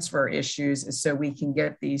transfer issues is so we can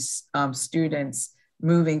get these students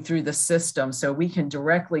moving through the system, so we can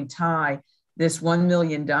directly tie this $1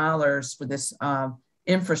 million for this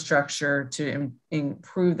infrastructure to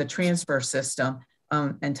improve the transfer system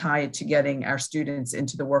and tie it to getting our students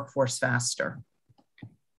into the workforce faster.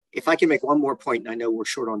 If I can make one more point, and I know we're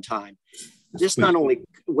short on time, this not only,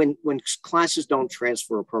 when classes don't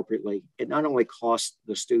transfer appropriately, it not only costs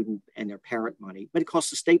the student and their parent money, but it costs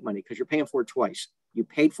the state money because you're paying for it twice. You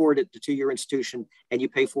paid for it at the 2-year institution and you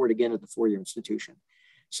pay for it again at the 4-year institution.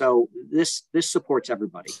 So this supports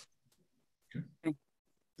everybody. Okay.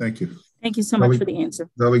 Thank you. Thank you so much for the answer.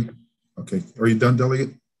 Okay, are you done,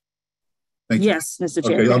 Delegate? Thank you. Yes, Mr.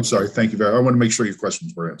 Chair. Okay, I'm sorry. Thank you very much. I want to make sure your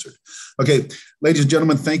questions were answered. Okay, ladies and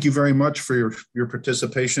gentlemen, thank you very much for your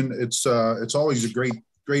participation. It's always a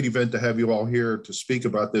great event to have you all here to speak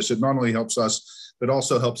about this. It not only helps us, but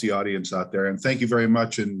also helps the audience out there. And thank you very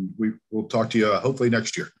much. And we'll talk to you hopefully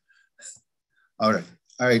next year. All right.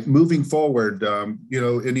 Moving forward, in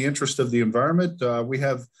the interest of the environment, we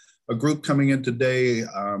have a group coming in today,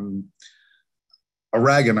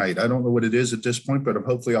 aragonite. I don't know what it is at this point, but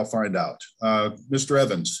hopefully I'll find out. Mr.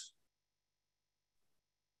 Evans.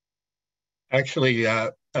 Actually,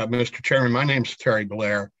 Mr. Chairman, my name's Terry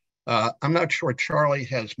Blair. I'm not sure Charlie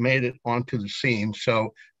has made it onto the scene,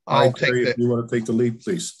 so I'll take Terry, if you want to take the lead,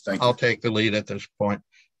 please. Thank you. I'll take the lead at this point.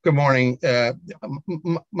 Good morning.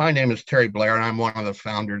 My name is Terry Blair, and I'm one of the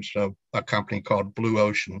founders of a company called Blue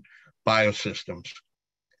Ocean Biosystems.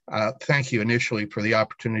 Thank you initially for the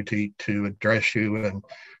opportunity to address you and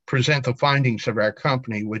present the findings of our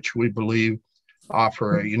company, which we believe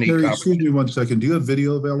offer a unique opportunity. Excuse me 1 second. Do you have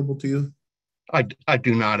video available to you? I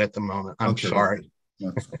do not at the moment. I'm sorry.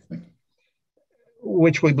 Okay.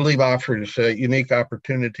 Which we believe offers a unique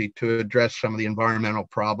opportunity to address some of the environmental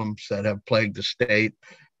problems that have plagued the state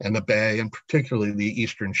and the Bay, and particularly the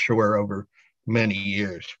Eastern Shore over many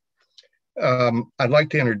years. I'd like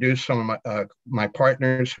to introduce some of my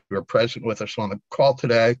partners who are present with us on the call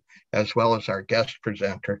today, as well as our guest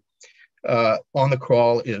presenter. On the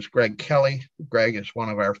call is Greg Kelly. Greg is one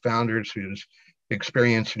of our founders whose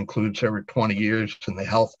experience includes over 20 years in the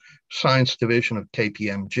Health Science Division of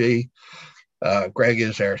KPMG. Greg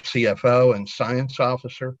is our CFO and Science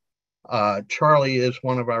Officer. Charlie is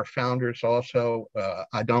one of our founders also.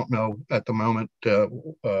 I don't know at the moment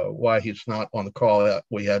why he's not on the call.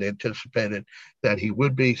 We had anticipated that he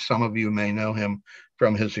would be. Some of you may know him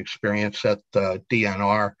from his experience at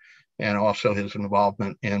DNR and also his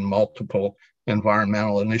involvement in multiple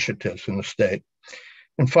environmental initiatives in the state.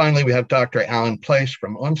 And finally, we have Dr. Alan Place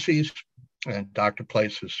from UNCES, and Dr.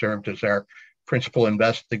 Place has served as our principal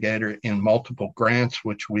investigator in multiple grants,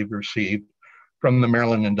 which we've received from the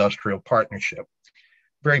Maryland Industrial Partnership.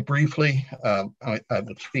 Very briefly, I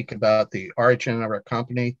will speak about the origin of our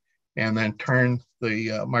company and then turn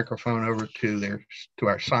the microphone over to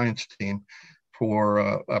our science team for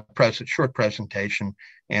a short presentation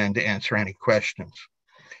and to answer any questions.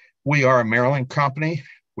 We are a Maryland company.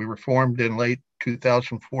 We were formed in late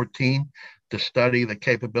 2014 to study the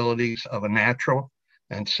capabilities of a natural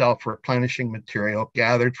and self-replenishing material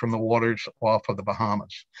gathered from the waters off of the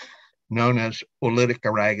Bahamas, known as oolitic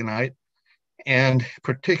aragonite, and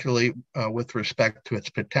particularly with respect to its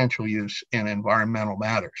potential use in environmental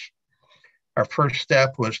matters. Our first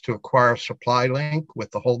step was to acquire a supply link with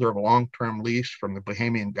the holder of a long-term lease from the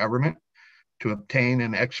Bahamian government to obtain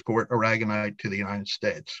and export aragonite to the United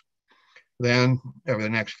States. Then, over the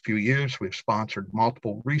next few years, we've sponsored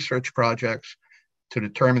multiple research projects to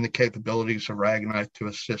determine the capabilities of aragonite to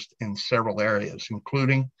assist in several areas,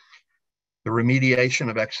 including the remediation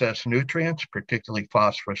of excess nutrients, particularly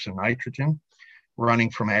phosphorus and nitrogen, running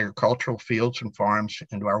from agricultural fields and farms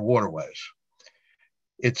into our waterways.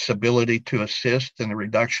 Its ability to assist in the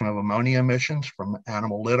reduction of ammonia emissions from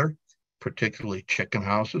animal litter, particularly chicken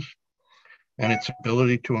houses, and its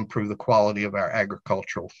ability to improve the quality of our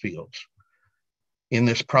agricultural fields. In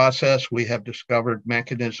this process, we have discovered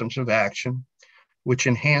mechanisms of action which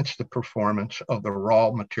enhance the performance of the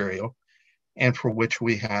raw material and for which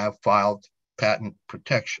we have filed patent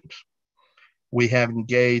protections. We have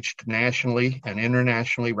engaged nationally and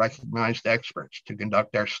internationally recognized experts to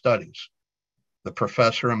conduct our studies. The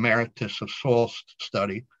Professor Emeritus of Soil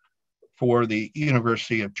Study for the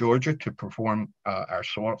University of Georgia to perform our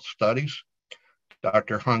soil studies,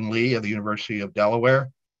 Dr. Hung Lee of the University of Delaware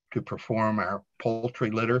to perform our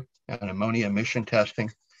poultry litter and ammonia emission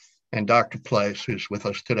testing, and Dr. Place, who's with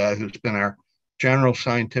us today, who's been our general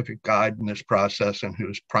scientific guide in this process and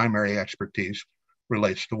whose primary expertise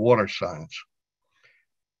relates to water science.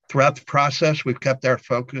 Throughout the process, we've kept our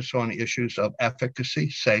focus on issues of efficacy,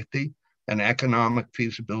 safety, and economic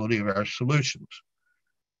feasibility of our solutions.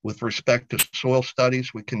 With respect to soil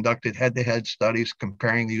studies, we conducted head-to-head studies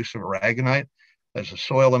comparing the use of aragonite as a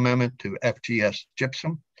soil amendment to FGS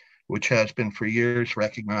gypsum, which has been for years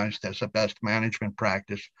recognized as a best management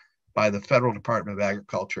practice by the Federal Department of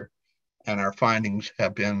Agriculture. And our findings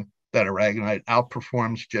have been that aragonite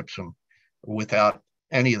outperforms gypsum without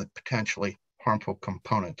any of the potentially harmful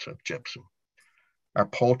components of gypsum. Our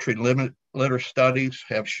poultry litter studies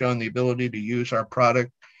have shown the ability to use our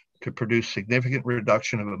product to produce significant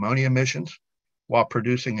reduction of ammonia emissions while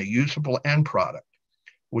producing a usable end product,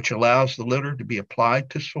 which allows the litter to be applied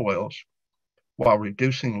to soils while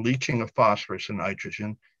reducing leaching of phosphorus and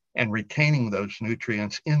nitrogen and retaining those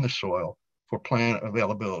nutrients in the soil for plant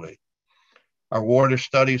availability. Our water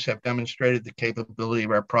studies have demonstrated the capability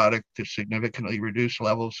of our product to significantly reduce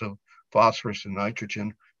levels of phosphorus and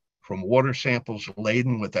nitrogen from water samples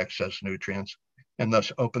laden with excess nutrients, and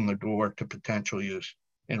thus open the door to potential use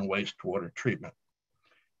in wastewater treatment.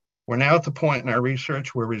 We're now at the point in our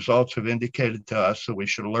research where results have indicated to us that we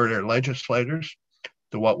should alert our legislators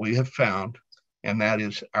to what we have found, and that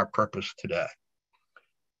is our purpose today.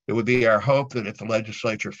 It would be our hope that if the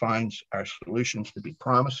legislature finds our solutions to be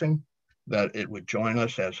promising, that it would join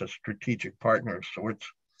us as a strategic partner of sorts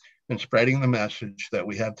in spreading the message that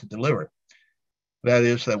we have to deliver. That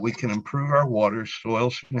is, that we can improve our waters,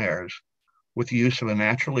 soils, and airs with the use of a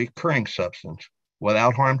naturally occurring substance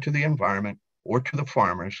without harm to the environment or to the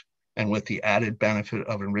farmers, and with the added benefit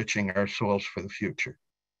of enriching our soils for the future.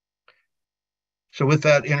 So with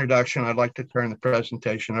that introduction, I'd like to turn the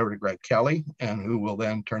presentation over to Greg Kelly, and who will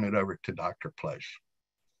then turn it over to Dr. Place.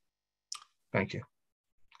 Thank you.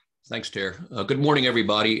 Thanks, Terry. Good morning,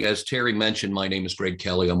 everybody. As Terry mentioned, my name is Greg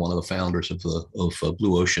Kelly. I'm one of the founders of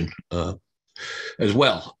Blue Ocean as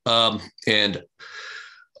well. And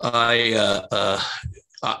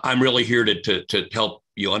I'm really here to help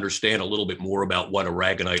you understand a little bit more about what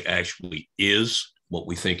aragonite actually is, what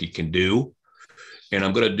we think it can do. And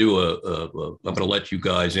I'm going to I'm going to let you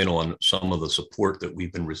guys in on some of the support that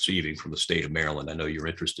we've been receiving from the state of Maryland. I know you're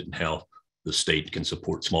interested in how the state can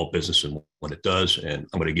support small business and what it does, and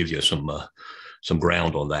I'm going to give you some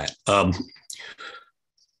ground on that.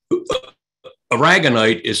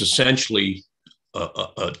 Aragonite is essentially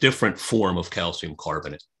a different form of calcium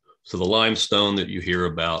carbonate. So the limestone that you hear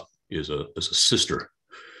about is a sister.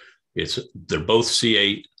 They're both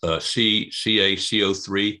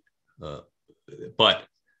CaCO3, but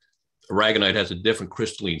aragonite has a different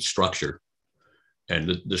crystalline structure.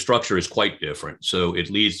 And the structure is quite different. So it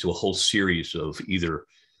leads to a whole series of either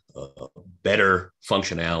better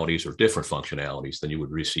functionalities or different functionalities than you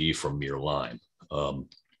would receive from mere lime.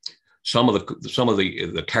 Some of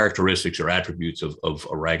the characteristics or attributes of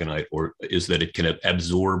aragonite is that it can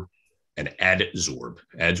absorb and adsorb.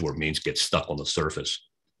 Adsorb means get stuck on the surface.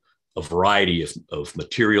 A variety of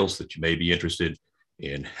materials that you may be interested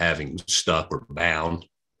in having stuck or bound,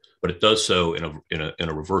 but it does so in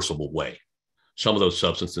a reversible way. Some of those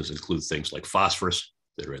substances include things like phosphorus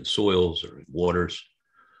that are in soils or in waters,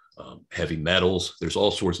 heavy metals. There's all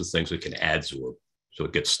sorts of things that can adsorb. So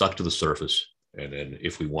it gets stuck to the surface. And then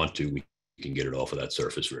if we want to, we can get it off of that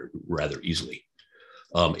surface rather easily.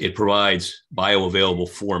 It provides bioavailable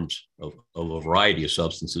forms of a variety of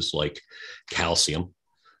substances like calcium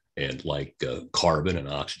and like carbon and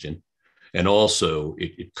oxygen. And also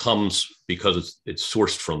it comes because it's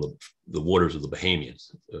sourced from the waters of the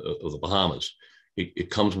Bahamas. it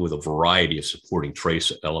comes with a variety of supporting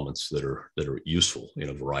trace elements that are useful in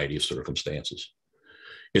a variety of circumstances.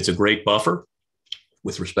 It's a great buffer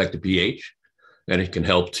with respect to pH, and it can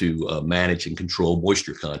help to manage and control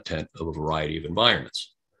moisture content of a variety of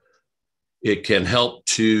environments. It can help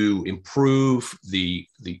to improve the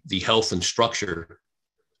health and structure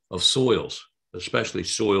of soils, especially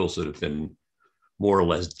soils that have been more or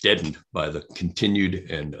less deadened by the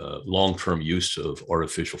continued and long-term use of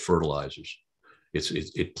artificial fertilizers.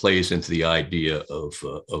 It plays into the idea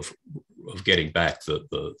of getting back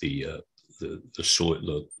the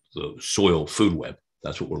soil food web.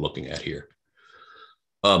 That's what we're looking at here.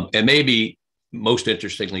 And maybe most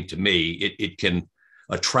interestingly to me, it can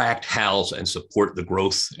attract, house, and support the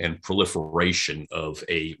growth and proliferation of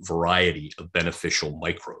a variety of beneficial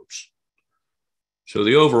microbes. So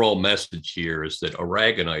the overall message here is that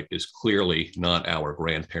aragonite is clearly not our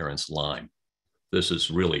grandparents' lime. This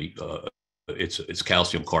is really, it's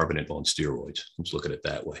calcium carbonate on steroids. Let's look at it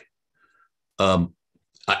that way.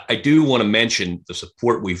 I do want to mention the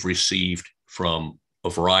support we've received from a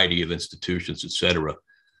variety of institutions, et cetera.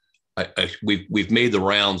 We've made the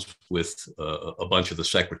rounds with a bunch of the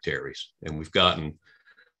secretaries, and we've gotten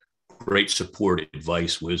great support,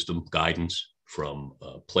 advice, wisdom, guidance from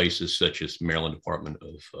places such as Maryland Department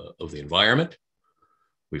of the Environment.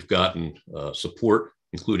 We've gotten support,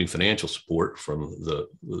 including financial support, from the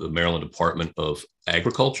Maryland Department of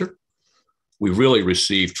Agriculture. We really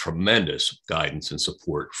received tremendous guidance and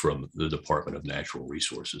support from the Department of Natural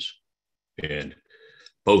Resources. And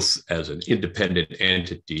both as an independent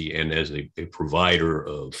entity and as a provider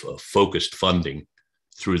of focused funding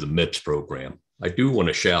through the MIPS program. I do want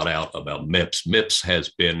to shout out about MIPS. MIPS has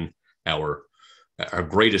been our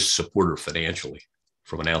greatest supporter financially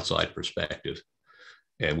from an outside perspective.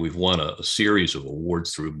 And we've won a series of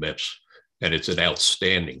awards through MIPS, and it's an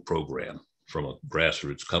outstanding program from a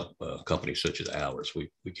grassroots company such as ours.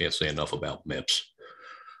 We can't say enough about MIPS.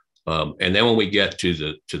 And then when we get to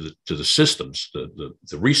the systems,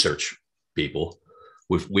 the research people,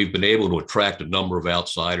 we've been able to attract a number of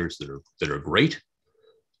outsiders that are great.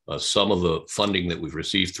 Some of the funding that we've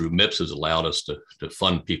received through MIPS has allowed us to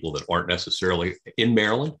fund people that aren't necessarily in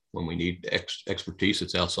Maryland when we need expertise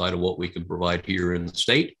that's outside of what we can provide here in the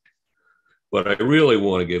state. But I really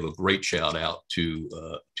want to give a great shout out to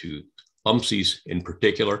UMCES in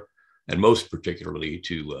particular, and most particularly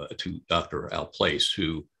to Dr. Al Place,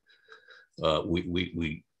 who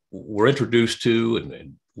we were introduced to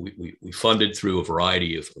and we funded through a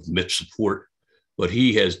variety of MIPS support, but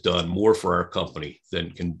he has done more for our company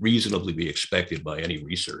than can reasonably be expected by any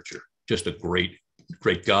researcher. Just a great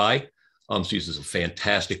guy. UMCES is a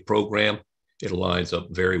fantastic program. It aligns up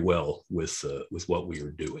very well with what we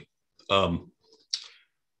are doing.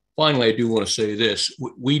 Finally, I do want to say this.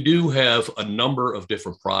 We do have a number of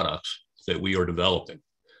different products that we are developing.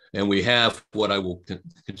 And we have what I will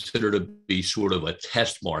consider to be sort of a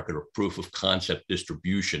test market or proof of concept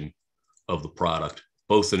distribution of the product,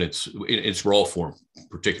 both in its raw form,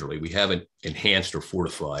 particularly. We haven't enhanced or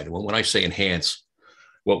fortified. When I say enhance,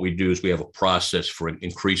 what we do is we have a process for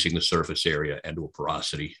increasing the surface area and or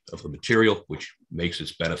porosity of the material, which makes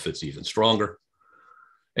its benefits even stronger.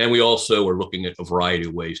 And we also are looking at a variety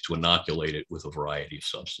of ways to inoculate it with a variety of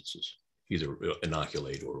substances, either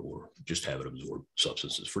inoculate or just have it absorb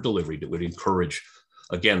substances for delivery that would encourage,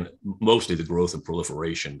 again, mostly the growth and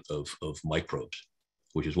proliferation of microbes,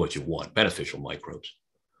 which is what you want, beneficial microbes.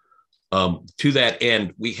 To that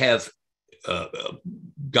end, we have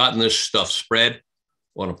gotten this stuff spread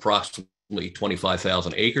on approximately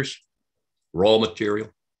 25,000 acres, raw material,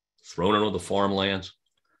 thrown it on the farmlands.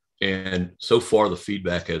 And so far, the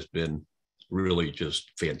feedback has been really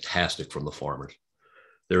just fantastic from the farmers.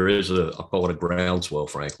 There is I'll call it a groundswell,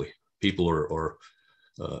 frankly. People are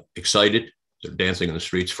excited. They're dancing in the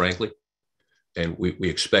streets, frankly. And we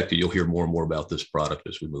expect that you'll hear more and more about this product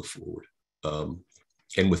as we move forward.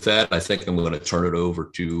 And with that, I think I'm going to turn it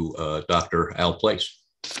over to Dr. Al Place.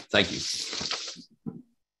 Thank you.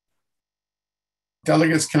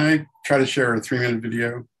 Delegates, can I try to share a 3-minute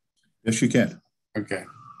video? Yes, you can. Okay.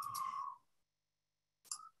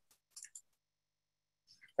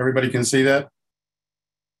 Everybody can see that?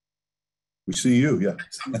 We see you, yeah.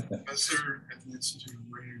 I'm a professor at the Institute of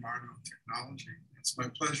Marine Environmental Technology. It's my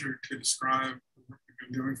pleasure to describe the work we've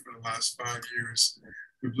been doing for the last 5 years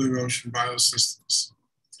with blue ocean biosystems.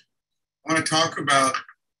 I want to talk about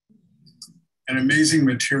an amazing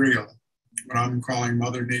material, what I'm calling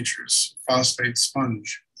Mother Nature's phosphate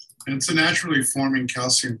sponge. And it's a naturally forming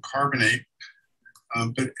calcium carbonate,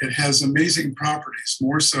 but it has amazing properties,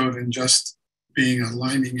 more so than just being a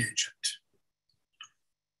liming agent.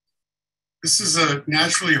 This is a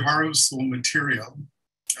naturally harvestable material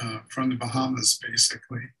from the Bahamas,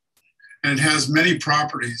 basically. And it has many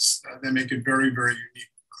properties that make it very, very unique,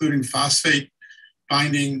 including phosphate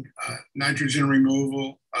binding, nitrogen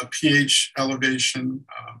removal, pH elevation,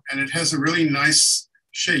 and it has a really nice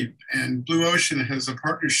shape. And Blue Ocean has a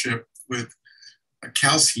partnership with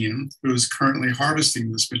Calcium, who is currently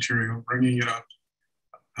harvesting this material, bringing it up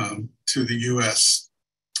to the US.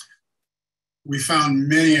 We found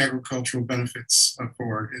many agricultural benefits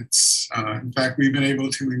for it. It's, in fact, we've been able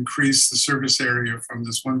to increase the surface area from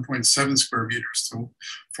this 1.7 square meters to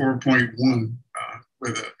 4.1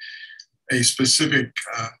 with a specific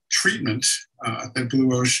treatment that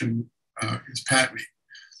Blue Ocean is patenting.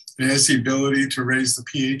 It has the ability to raise the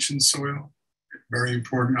pH in soil, very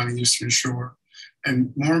important on the Eastern Shore.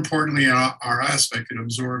 And more importantly, in our aspect, it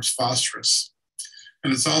absorbs phosphorus.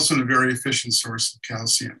 And it's also a very efficient source of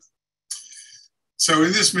calcium. So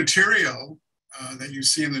in this material that you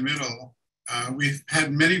see in the middle, we've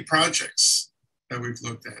had many projects that we've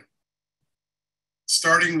looked at.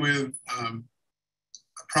 Starting with a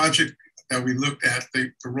project that we looked at,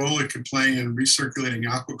 the role it could play in recirculating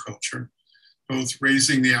aquaculture, both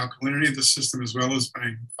raising the alkalinity of the system as well as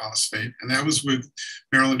binding phosphate. And that was with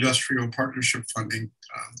Maryland Industrial Partnership funding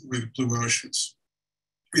with Blue Oceans.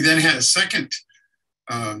 We then had a second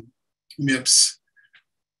MIPS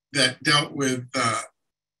that dealt with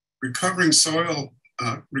recovering soil,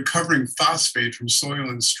 recovering phosphate from soil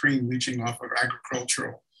and stream leaching off of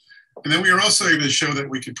agricultural. And then we were also able to show that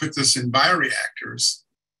we could put this in bioreactors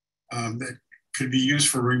that could be used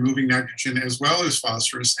for removing nitrogen as well as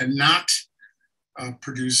phosphorus and not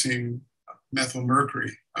producing methyl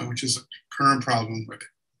mercury, which is a current problem with it.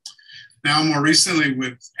 Now, more recently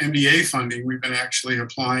with MDA funding, we've been actually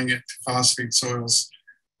applying it to phosphate soils,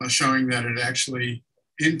 showing that it actually,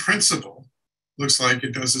 in principle, looks like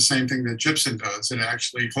it does the same thing that gypsum does. It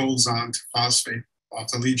actually holds on to phosphate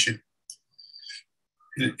off the leaching.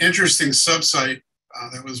 An interesting subsite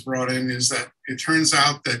that was brought in is that it turns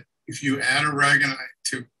out that if you add aragonite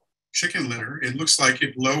to chicken litter, it looks like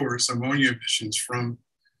it lowers ammonia emissions from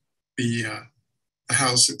the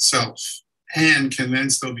house itself and can then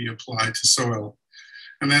still be applied to soil.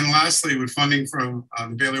 And then lastly, with funding from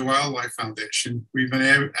the Bailey Wildlife Foundation, we've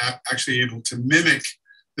been actually able to mimic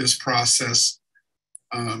this process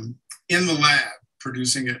in the lab,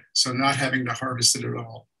 producing it, so not having to harvest it at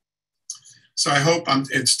all. So I hope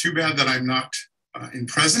it's too bad that I'm not in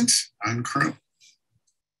present. I'm current.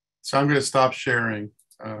 So I'm going to stop sharing.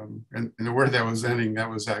 And the word that was ending, that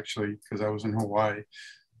was actually because I was in Hawaii.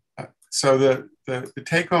 So the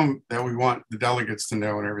take home that we want the delegates to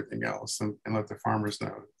know and everything else, and let the farmers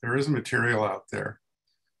know, there is a material out there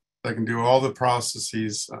that can do all the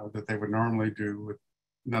processes that they would normally do with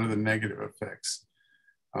none of the negative effects.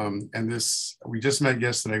 And this, we just met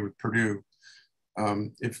yesterday with Purdue.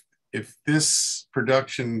 If this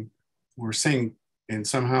production, we're seeing in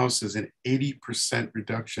some houses an 80%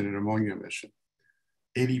 reduction in ammonia emission,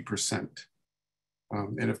 80%.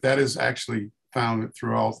 And if that is actually found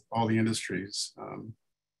through all the industries,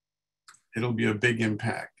 it'll be a big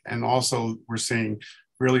impact. And also we're seeing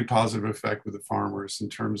really positive effect with the farmers in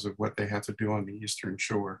terms of what they have to do on the Eastern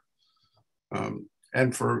Shore.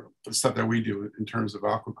 And for the stuff that we do in terms of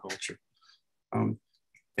aquaculture.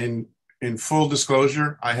 In full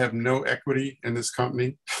disclosure, I have no equity in this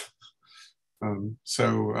company.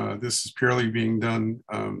 So this is purely being done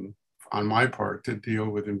on my part to deal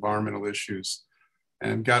with environmental issues.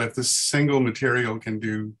 And God, if this single material can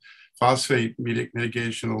do phosphate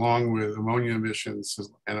mitigation along with ammonia emissions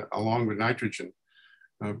and along with nitrogen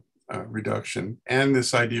reduction, and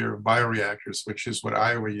this idea of bioreactors, which is what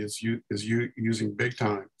Iowa is using big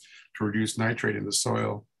time to reduce nitrate in the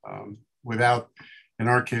soil without, in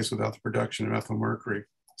our case, without the production of methyl mercury.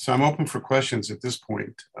 So I'm open for questions at this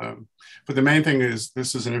point. But the main thing is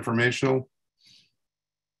this is an informational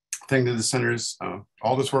thing to the centers.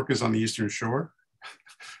 All this work is on the Eastern Shore,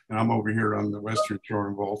 and I'm over here on the Western Shore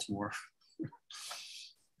in Baltimore.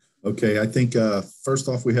 Okay, I think first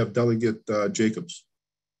off, we have Delegate Jacobs.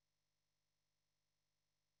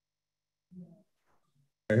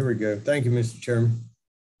 Here we go. Thank you, Mr. Chairman.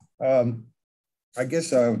 I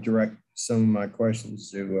guess I'll direct some of my questions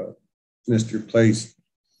to Mr. Place.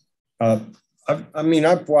 I mean,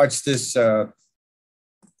 I've watched this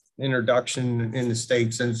introduction in the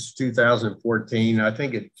state since 2014. I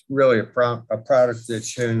think it's really a product that's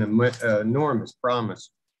shown enormous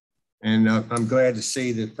promise. And I'm glad to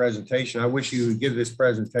see the presentation. I wish you would give this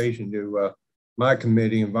presentation to my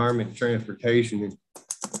committee, Environment and Transportation, and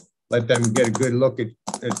let them get a good look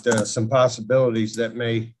at some possibilities that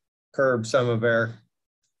may curb some of our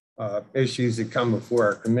issues that come before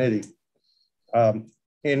our committee.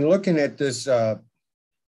 In looking at this, I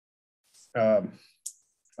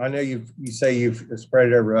know you say you've spread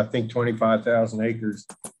it over, I think, 25,000 acres.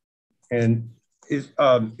 And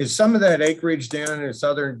is some of that acreage down in the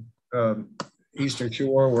southern Eastern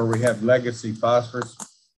Shore where we have legacy phosphorus?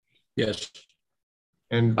 Yes.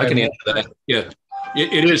 And I can answer that. Yeah,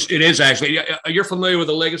 it is actually. You're familiar with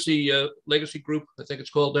the legacy group? I think it's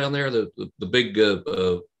called down there. The big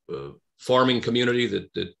farming community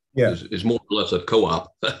that is more or less a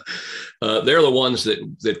co-op. They're the ones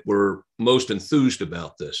that were most enthused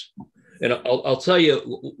about this. And I'll tell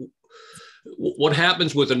you what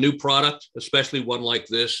happens with a new product, especially one like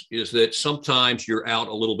this, is that sometimes you're out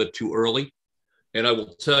a little bit too early. And I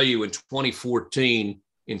will tell you, in 2014,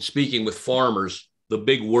 in speaking with farmers, the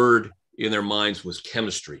big word in their minds was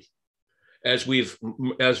chemistry. As we've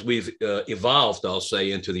evolved, I'll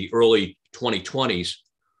say, into the early 2020s,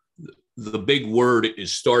 the big word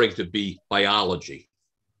is starting to be biology.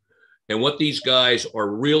 And what these guys are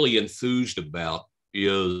really enthused about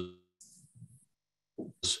is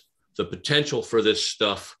the potential for this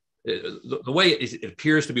stuff. The way it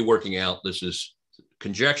appears to be working out, this is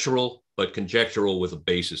conjectural, but conjectural with a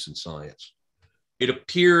basis in science. It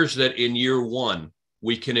appears that in year one,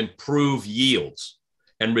 we can improve yields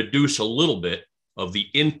and reduce a little bit of the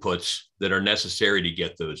inputs that are necessary to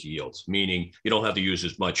get those yields, meaning you don't have to use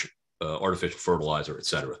as much artificial fertilizer, et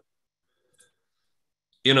cetera.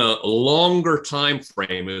 In a longer time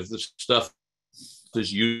frame, if this stuff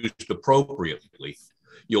is used appropriately,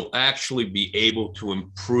 you'll actually be able to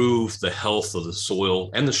improve the health of the soil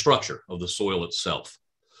and the structure of the soil itself.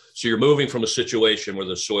 So you're moving from a situation where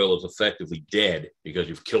the soil is effectively dead because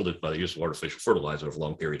you've killed it by the use of artificial fertilizer over a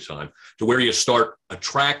long period of time, to where you start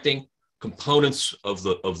attracting components of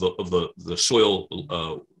the soil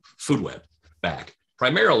food web back.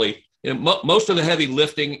 Primarily, most of the heavy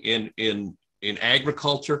lifting in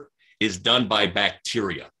agriculture is done by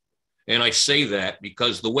bacteria. And I say that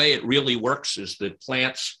because the way it really works is that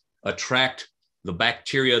plants attract the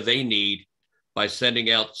bacteria they need by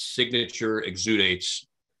sending out signature exudates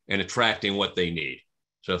and attracting what they need.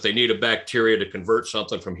 So if they need a bacteria to convert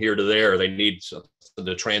something from here to there, they need something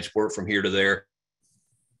to transport from here to there,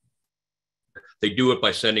 they do it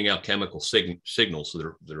by sending out chemical signals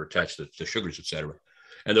that are attached to sugars, et cetera.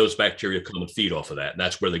 And those bacteria come and feed off of that. And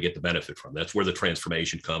that's where they get the benefit from. That's where the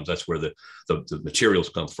transformation comes. That's where the materials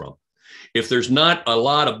come from. If there's not a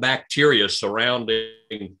lot of bacteria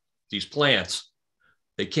surrounding these plants,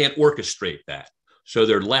 they can't orchestrate that. So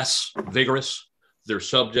they're less vigorous, they're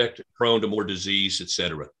prone to more disease, et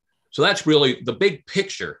cetera. So that's really the big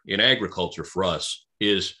picture in agriculture for us,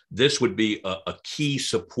 is this would be a key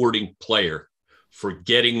supporting player for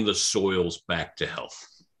getting the soils back to health.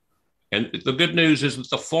 And the good news is that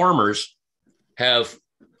the farmers have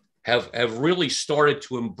really started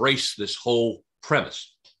to embrace this whole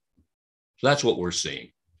premise. So that's what we're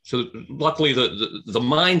seeing. So luckily, the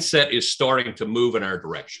mindset is starting to move in our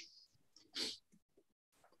direction.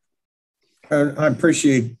 I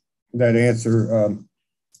appreciate that answer.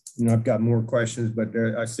 I've got more questions, but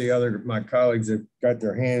I see my colleagues have got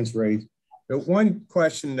their hands raised. The one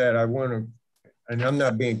question that I want to, and I'm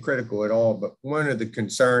not being critical at all, but one of the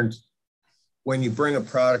concerns when you bring a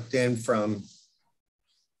product in from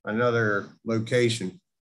another location,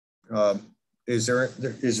 is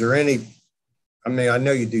there any, I mean, I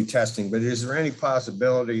know you do testing, but is there any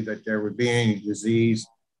possibility that there would be any disease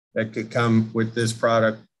that could come with this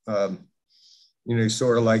product?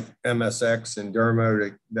 Sort of like MSX and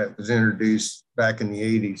Dermo that was introduced back in the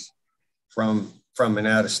 80s from an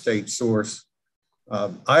out-of-state source.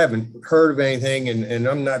 I haven't heard of anything, and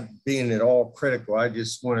I'm not being at all critical. I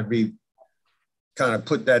just want to be kind of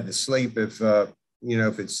put that to sleep if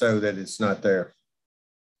it's so that it's not there.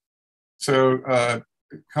 So a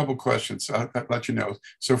couple questions, I'll let you know.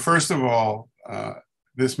 So first of all,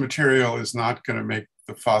 this material is not going to make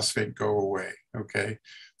the phosphate go away, okay?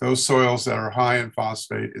 Those soils that are high in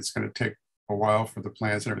phosphate, it's going to take a while for the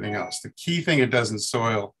plants and everything else. The key thing it does in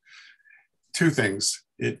soil, two things.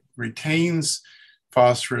 It retains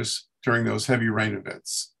phosphorus during those heavy rain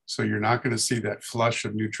events. So you're not going to see that flush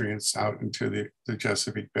of nutrients out into the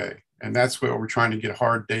Chesapeake Bay. And that's what we're trying to get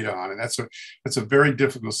hard data on. And that's a very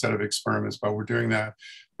difficult set of experiments, but we're doing that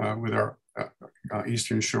with our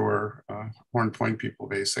Eastern Shore Horn Point people,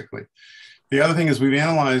 basically. The other thing is we've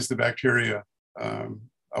analyzed the bacteria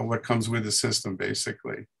of what comes with the system,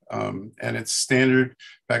 basically. And it's standard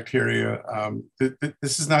bacteria.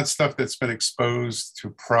 This is not stuff that's been exposed to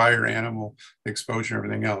prior animal exposure and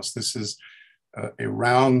everything else. This is a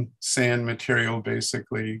round sand material,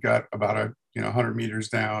 basically got about 100 meters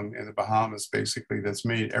down in the Bahamas, basically, that's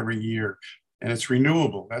made every year. And it's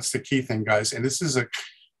renewable. That's the key thing, guys. And this is a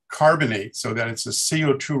carbonate, so that it's a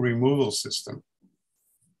CO2 removal system.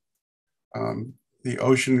 The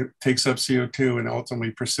ocean takes up CO2 and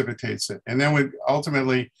ultimately precipitates it. And then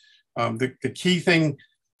ultimately, the key thing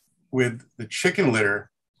with the chicken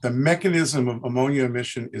litter, the mechanism of ammonia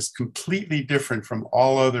emission is completely different from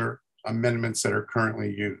all other amendments that are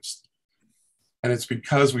currently used. And it's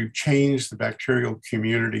because we've changed the bacterial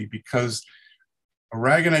community, because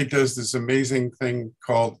aragonite does this amazing thing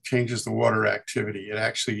called changes the water activity. It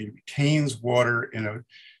actually retains water in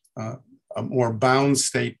a more bound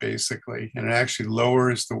state, basically, and it actually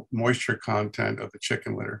lowers the moisture content of the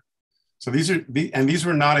chicken litter. So these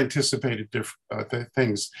were not anticipated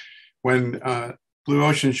things. When Blue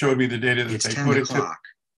Ocean showed me the data that they put into,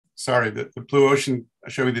 the Blue Ocean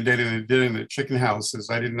showed me the data they did in the chicken houses,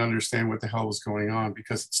 I didn't understand what the hell was going on,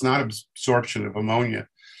 because it's not absorption of ammonia.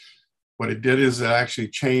 What it did is it actually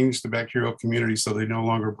changed the bacterial community, so they no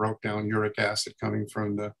longer broke down uric acid coming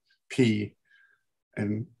from the pee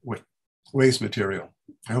and waste material.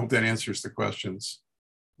 I hope that answers the questions.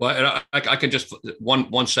 Well, I can just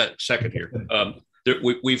one second here.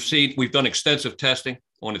 We've done extensive testing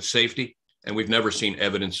on its safety, and we've never seen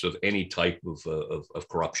evidence of any type of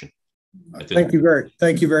corruption. Thank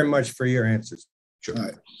you very much for your answers. Sure. All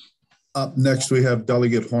right. Up next, we have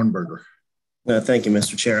Delegate Hornberger. Thank you,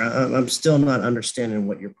 Mr. Chair. I'm still not understanding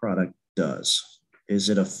what your product does. Is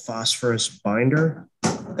it a phosphorus binder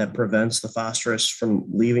that prevents the phosphorus from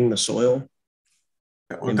leaving the soil?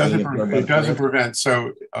 Well, it doesn't prevent.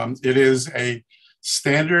 So it is a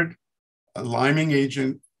standard liming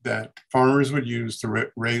agent that farmers would use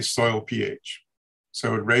to raise soil pH.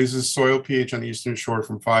 So it raises soil pH on the Eastern Shore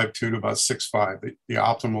from 5.2 to about 6.5, the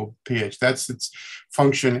optimal pH. That's its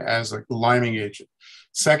function as a liming agent.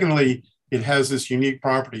 Secondly, it has this unique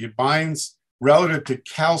property. It binds, relative to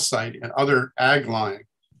calcite and other ag lime,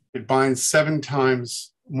 it binds 7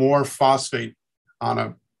 times more phosphate on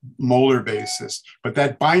a molar basis, but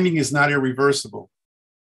that binding is not irreversible.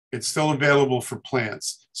 It's still available for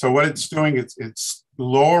plants. So what it's doing, it's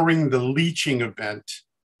lowering the leaching event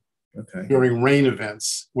during rain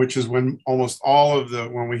events, which is when almost all of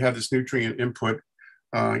when we have this nutrient input,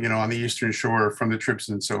 on the Eastern Shore from the trips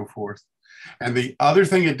and so forth. And the other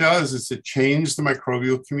thing it does is it changes the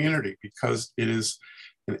microbial community, because it is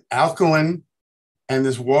an alkaline and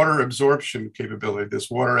this water absorption capability, this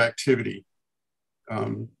water activity.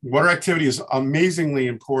 Water activity is amazingly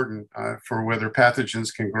important for whether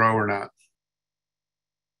pathogens can grow or not.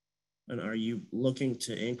 And are you looking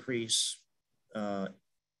to increase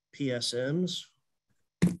PSMs?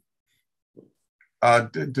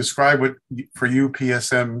 Describe what for you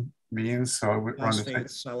PSM means. So phosphate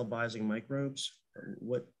solubizing microbes.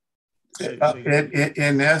 What?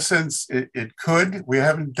 In essence, it could. We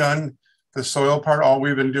haven't done the soil part. All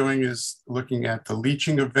we've been doing is looking at the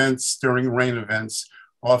leaching events during rain events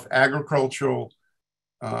off agricultural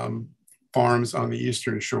farms on the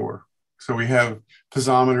Eastern Shore. So we have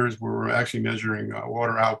piezometers where we're actually measuring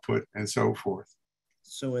water output and so forth.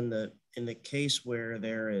 So in the case where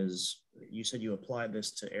there is, you said you applied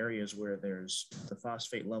this to areas where there's the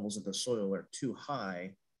phosphate levels of the soil are too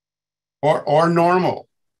high. Or normal.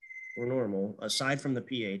 Or normal, aside from the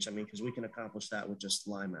pH, I mean, because we can accomplish that with just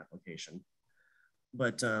lime application.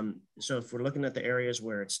 But so if we're looking at the areas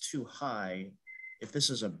where it's too high, if this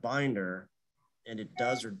is a binder and it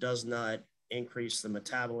does or does not increase the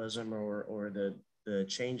metabolism or the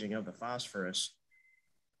changing of the phosphorus,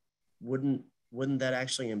 wouldn't that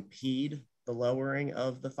actually impede the lowering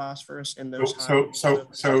of the phosphorus in those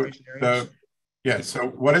areas? Yeah, so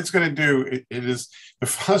what it's going to do, it is the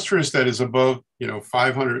phosphorus that is above,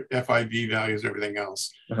 500 FIV values, everything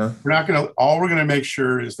else. All we're going to make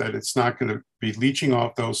sure is that it's not going to be leaching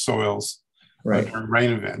off those soils during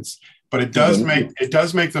rain events. But it does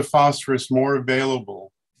make the phosphorus more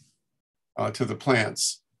available to the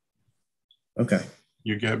plants. Okay.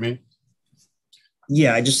 You get me?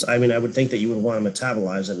 Yeah, I would think that you would want to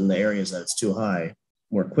metabolize it in the areas that it's too high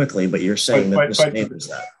more quickly, but you're saying that this enables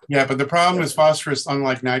that. Yeah, but the problem is phosphorus,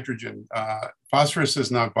 unlike nitrogen, phosphorus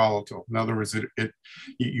is not volatile. In other words,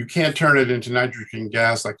 you can't turn it into nitrogen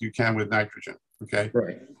gas like you can with nitrogen, okay?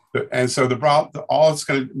 Right. And so all it's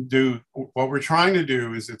going to do, what we're trying to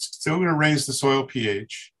do is it's still going to raise the soil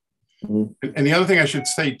pH. Mm-hmm. And the other thing I should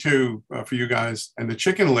say too, for you guys, and the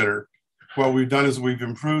chicken litter, what we've done is we've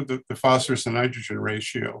improved the phosphorus and nitrogen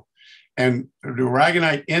ratio. And the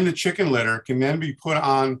aragonite in the chicken litter can then be put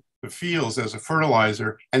on the fields as a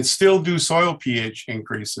fertilizer and still do soil pH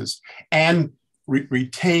increases and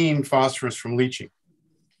retain phosphorus from leaching.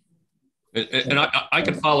 And I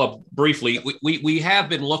can follow up briefly. We have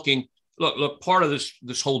been looking. Look. Part of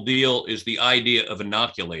this whole deal is the idea of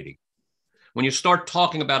inoculating. When you start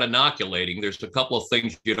talking about inoculating, there's a couple of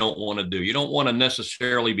things you don't want to do. You don't want to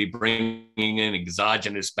necessarily be bringing in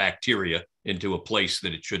exogenous bacteria into a place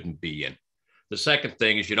that it shouldn't be in. The second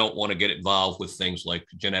thing is you don't want to get involved with things like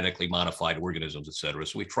genetically modified organisms, et cetera.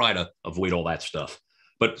 So we try to avoid all that stuff.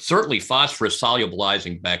 But certainly phosphorus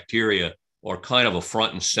solubilizing bacteria are kind of a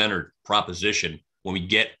front and center proposition when we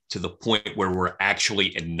get to the point where we're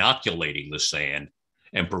actually inoculating the sand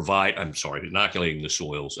and inoculating the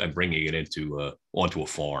soils and bringing it into onto a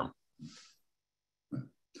farm.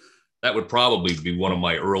 That would probably be one of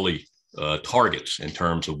my early targets in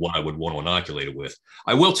terms of what I would want to inoculate it with.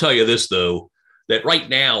 I will tell you this, though, that right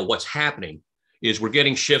now what's happening is we're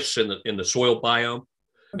getting shifts in the soil biome.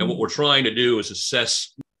 And what we're trying to do is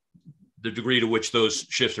assess the degree to which those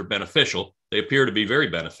shifts are beneficial. They appear to be very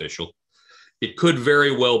beneficial. It could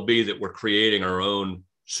very well be that we're creating our own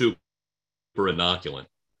super inoculant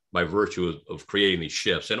by virtue of creating these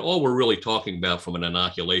shifts. And all we're really talking about from an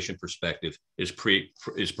inoculation perspective is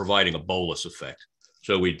providing a bolus effect.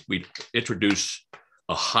 So we introduce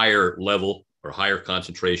a higher level or higher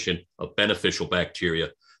concentration of beneficial bacteria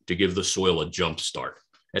to give the soil a jump start.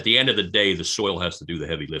 At the end of the day, the soil has to do the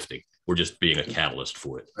heavy lifting. We're just being a catalyst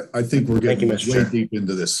for it. I think we're getting way deep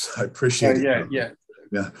into this. I appreciate it. Yeah.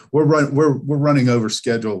 We're running over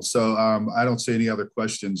schedule, so I don't see any other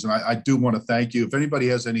questions. And I do want to thank you. If anybody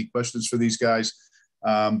has any questions for these guys,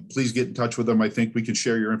 please get in touch with them. I think we can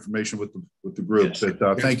share your information with the group. Yes.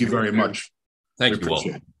 But thank you very much. Thank you all.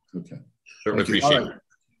 Okay. Certainly appreciate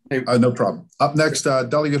it. No problem. Up next,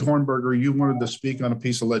 Delegate Hornberger, you wanted to speak on a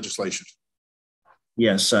piece of legislation.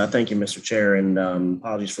 Yes, thank you, Mr. Chair, and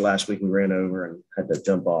apologies for last week. We ran over and had to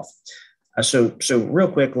jump off. So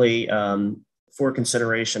real quickly, for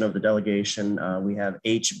consideration of the delegation, we have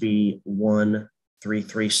HB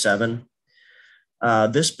 1337.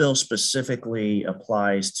 This bill specifically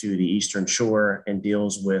applies to the Eastern Shore and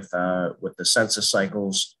deals with the census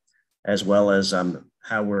cycles, as well as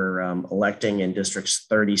how we're electing in districts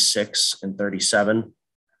 36 and 37.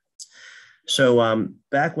 So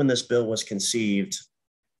back when this bill was conceived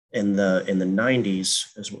in the 90s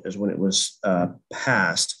is when it was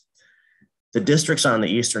passed, the districts on the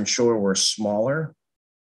Eastern Shore were smaller.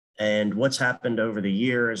 And what's happened over the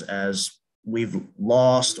years as we've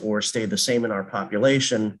lost or stayed the same in our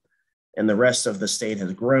population and the rest of the state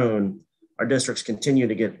has grown, our districts continue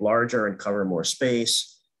to get larger and cover more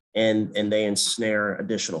space, and they ensnare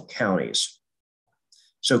additional counties.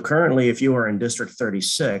 So currently, if you are in District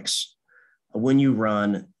 36, when you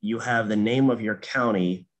run, you have the name of your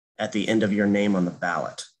county at the end of your name on the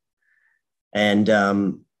ballot. And,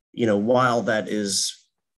 while that is,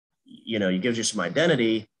 it gives you some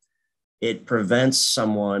identity, it prevents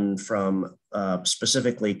someone from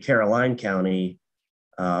specifically Caroline County.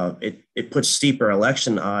 It puts steeper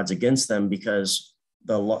election odds against them because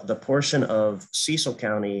the portion of Cecil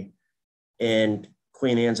County and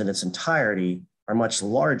Queen Anne's in its entirety are much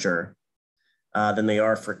larger than they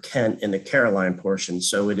are for Kent in the Caroline portion.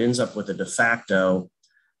 So it ends up with a de facto,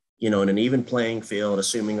 in an even playing field,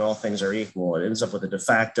 assuming all things are equal, it ends up with a de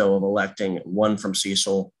facto of electing one from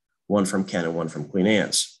Cecil, one from Kent, and one from Queen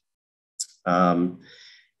Anne's. And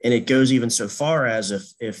it goes even so far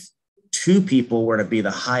as if two people were to be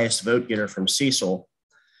the highest vote getter from Cecil,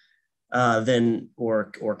 then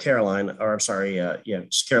or Caroline, or I'm sorry,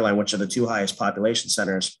 Caroline, which are the two highest population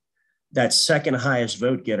centers, that second highest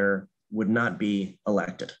vote getter would not be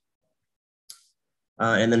elected.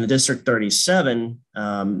 And then the District 37,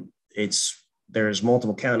 there's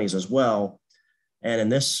multiple counties as well. And in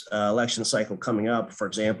this election cycle coming up, for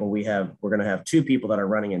example, we're going to have two people that are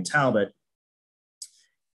running in Talbot.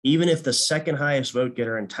 Even if the second highest vote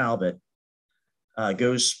getter in Talbot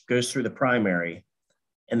goes through the primary,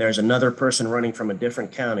 and there's another person running from a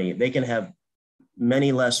different county, they can have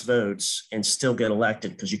many less votes and still get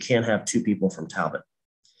elected because you can't have two people from Talbot.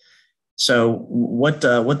 So what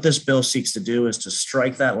this bill seeks to do is to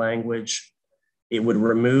strike that language. It would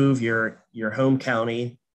remove your home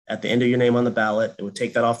county at the end of your name on the ballot. It would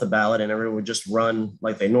take that off the ballot and everyone would just run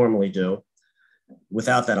like they normally do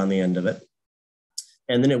without that on the end of it.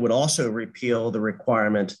 And then it would also repeal the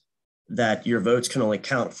requirement that your votes can only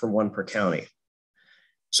count for one per county.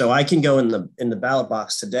 So I can go in the ballot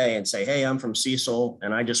box today and say, hey, I'm from Cecil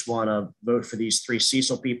and I just want to vote for these three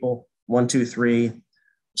Cecil people, 1, 2, 3,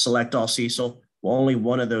 select all Cecil. Well, only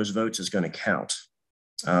one of those votes is going to count.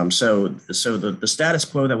 So the status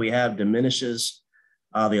quo that we have diminishes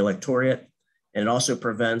the electorate. And it also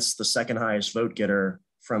prevents the second highest vote getter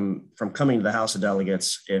from coming to the House of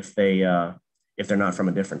Delegates if they're not from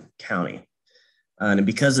a different county. And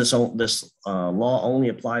because this law only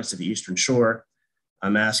applies to the Eastern Shore,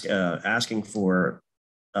 I'm asking for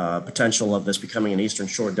potential of this becoming an Eastern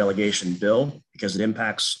Shore delegation bill because it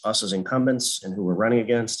impacts us as incumbents and who we're running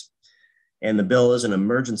against. And the bill is an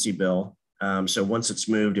emergency bill. So once it's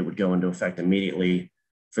moved, it would go into effect immediately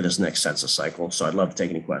for this next census cycle. So I'd love to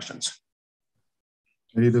take any questions.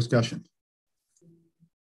 Any discussion?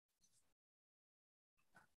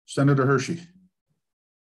 Senator Hershey.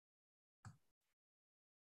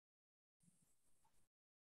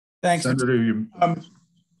 Thanks. Senator,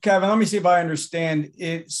 Kevin, let me see if I understand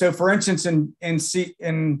it. So for instance,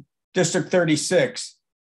 in District 36,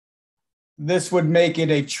 this would make it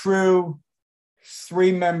a true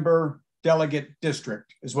 3-member delegate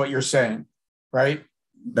district is what you're saying, right?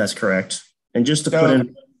 That's correct. And just to put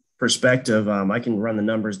in perspective, I can run the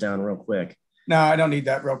numbers down real quick. No, I don't need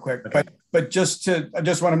that real quick, okay. but I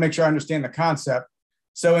just want to make sure I understand the concept.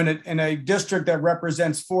 So in a district that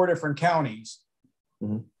represents 4 different counties,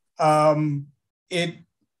 it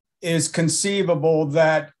is conceivable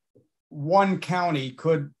that one county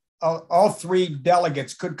could, all 3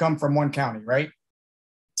 delegates could come from one county, right?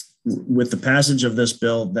 With the passage of this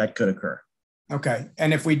bill, that could occur. Okay,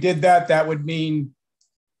 and if we did that, that would mean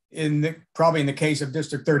probably in the case of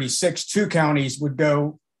District 36, 2 counties would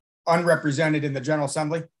go unrepresented in the General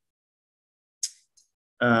Assembly?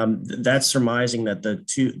 That's surmising that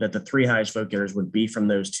the 3 highest vote getters would be from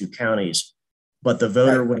those 2 counties, but the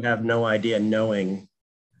voter would have no idea knowing.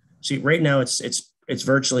 See, right now it's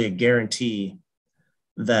virtually a guarantee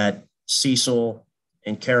that Cecil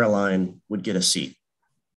and Caroline would get a seat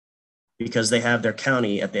because they have their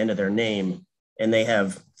county at the end of their name and they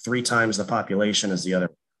have 3 times the population as the other.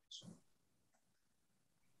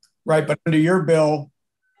 Right, but under your bill,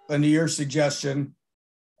 under your suggestion,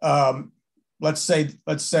 let's say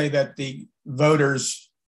that the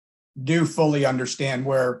voters do fully understand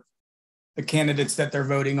where the candidates that they're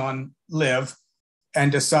voting on live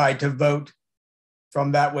and decide to vote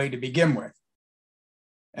from that way to begin with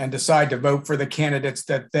and decide to vote for the candidates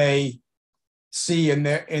that they see in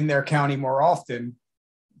their county more often.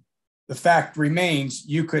 The fact remains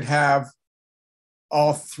you could have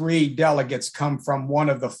all 3 delegates come from one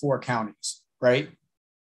of the 4 counties, right?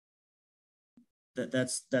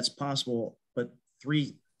 That's possible, but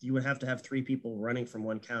you would have to have 3 people running from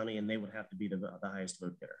one county and they would have to be the highest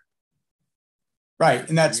vote getter. Right,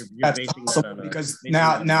 and that's possible because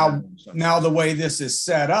now the way this is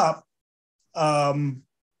set up. But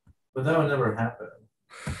that would never happen.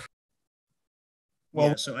 Well,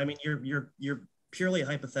 yeah, so I mean, your purely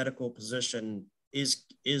hypothetical position is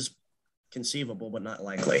conceivable, but not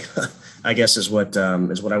likely. I guess is what I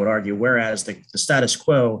would argue. Whereas the status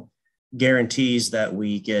quo guarantees that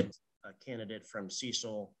we get a candidate from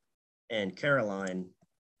Cecil and Caroline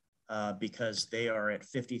because they are at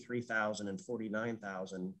 53,000 and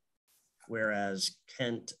 49,000, whereas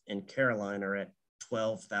Kent and Caroline are at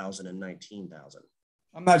 12,000 and 19,000.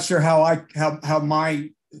 I'm not sure how my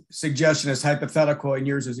suggestion is hypothetical and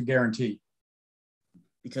yours is a guarantee.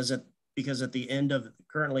 Because at the end of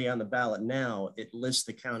currently on the ballot now, it lists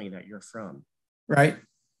the county that you're from. Right.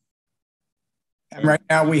 And right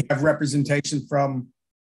now we have representation from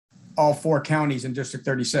all 4 counties in District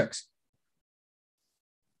 36.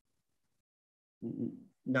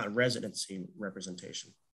 Not residency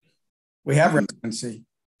representation. We have residency.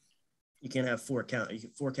 You can't have 4 counties.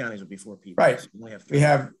 4 counties would be 4 people. Right. So we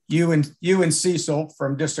have you and Cecil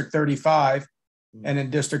from District 35, and in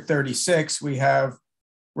District 36 we have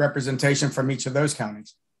representation from each of those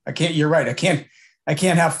counties. You're right. I can't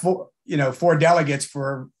have 4 delegates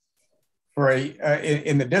in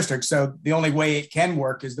the district. So the only way it can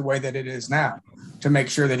work is the way that it is now, to make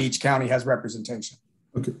sure that each county has representation.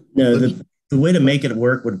 Okay. No, the way to make it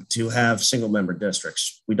work would to have single member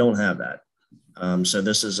districts. We don't have that. So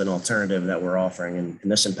this is an alternative that we're offering, and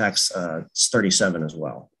this impacts 37 as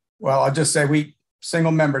well. Well, I'll just say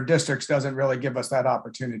single member districts doesn't really give us that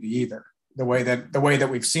opportunity either, the way that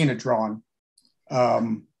we've seen it drawn.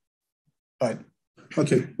 But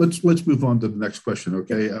okay, let's move on to the next question.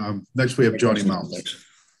 Okay, next we have Johnny Mount.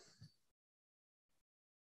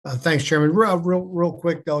 Thanks, Chairman. Real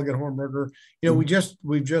quick, Delegate Hornberger.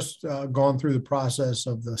 We've just gone through the process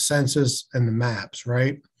of the census and the maps,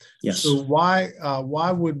 right? Yes. So why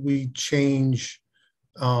would we change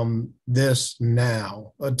this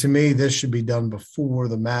now? To me, this should be done before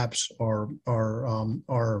the maps are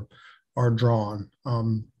drawn.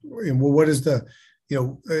 And what is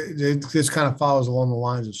this kind of follows along the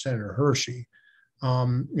lines of Senator Hershey.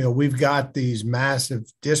 We've got these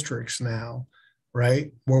massive districts now,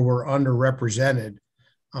 right, where we're underrepresented.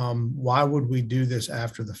 Why would we do this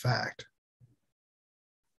after the fact?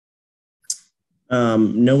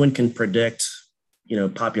 No one can predict,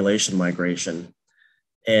 population migration.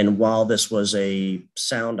 And while this was a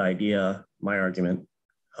sound idea, my argument,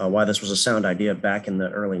 why this was a sound idea back in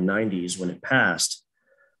the early 90s when it passed,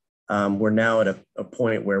 we're now at a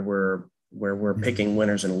point where we're picking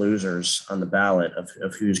winners and losers on the ballot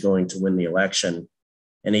of who's going to win the election,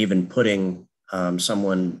 and even putting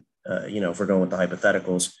someone, if we're going with the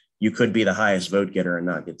hypotheticals, you could be the highest vote getter and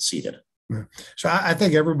not get seated. So I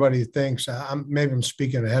think everybody thinks, maybe I'm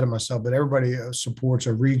speaking ahead of myself, but everybody supports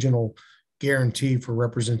a regional guarantee for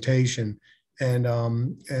representation. And I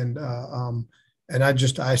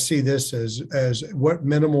see this as what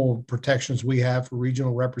minimal protections we have for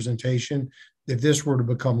regional representation. If this were to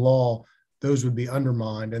become law, those would be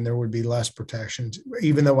undermined and there would be less protections.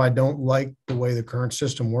 Even though I don't like the way the current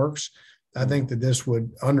system works, I think that this would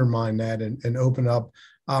undermine that and open up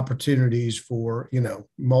opportunities for,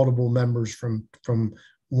 multiple members from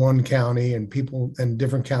one county and people in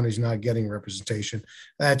different counties not getting representation.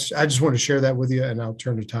 I just want to share that with you, and I'll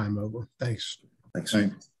turn the time over. Thanks. Thanks.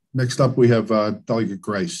 Next up, we have Delegate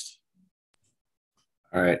Grice.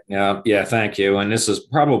 All right. Yeah. Thank you. And this is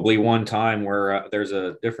probably one time where there's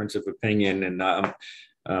a difference of opinion and,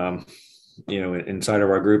 inside of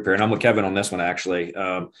our group here. And I'm with Kevin on this one, actually.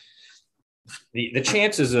 The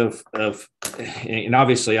chances of and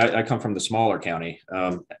obviously I come from the smaller county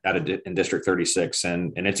in District 36,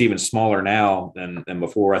 and it's even smaller now than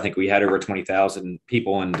before. I think we had over 20,000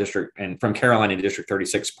 people in district and from Carolina in District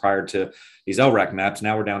 36 prior to these LRAC maps.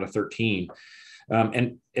 Now we're down to 13.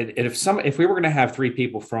 And if we were going to have 3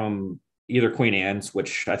 people from either Queen Anne's,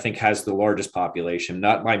 which I think has the largest population,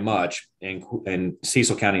 not by much, and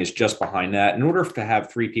Cecil County is just behind that. In order to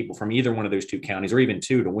have 3 people from either one of those 2 counties, or even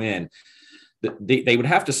 2 to win, they would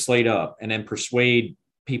have to slate up and then persuade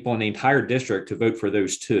people in the entire district to vote for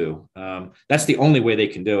those 2. That's the only way they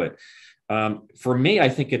can do it. For me, I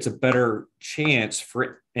think it's a better chance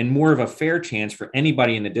and more of a fair chance for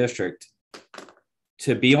anybody in the district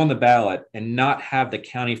to be on the ballot and not have the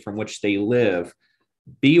county from which they live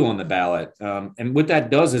be on the ballot. And what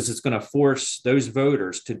that does is it's going to force those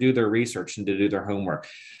voters to do their research and to do their homework.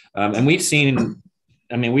 And we've seen,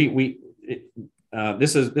 this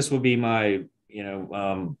will be my,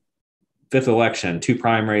 5th election, 2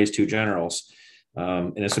 primaries, 2 generals.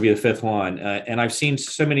 And this will be the 5th one. And I've seen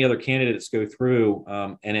so many other candidates go through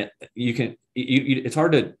and it's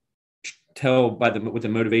hard to tell by what the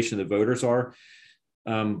motivation of the voters are.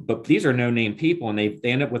 But these are no-name people, and they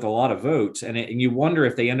end up with a lot of votes. And you wonder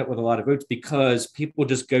if they end up with a lot of votes because people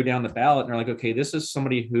just go down the ballot and they're like, okay, this is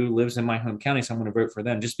somebody who lives in my home county, so I'm going to vote for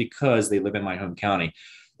them just because they live in my home county.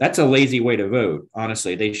 That's a lazy way to vote,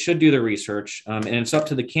 honestly. They should do their research, and it's up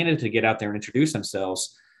to the candidate to get out there and introduce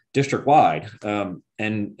themselves district-wide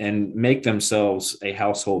and make themselves a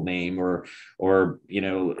household name or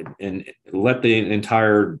and let the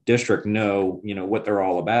entire district know, what they're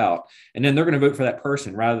all about. And then they're going to vote for that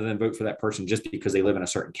person rather than vote for that person just because they live in a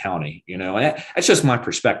certain county, and that's just my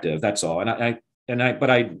perspective. That's all. But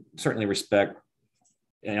I certainly respect,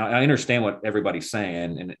 I understand what everybody's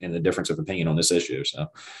saying and the difference of opinion on this issue. So.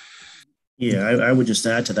 Yeah, I would just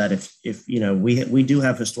add to that. If we do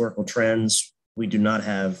have historical trends, we do not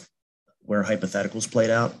have where hypotheticals played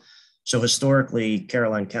out. So historically,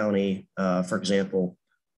 Caroline County, for example,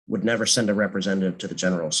 would never send a representative to the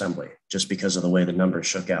General Assembly just because of the way the numbers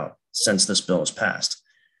shook out since this bill was passed.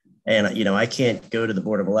 And, I can't go to the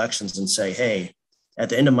Board of Elections and say, hey, at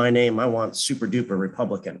the end of my name, I want super duper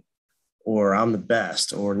Republican, or I'm the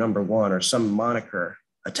best, or number 1, or some moniker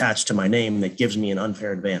attached to my name that gives me an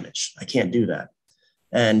unfair advantage. I can't do that.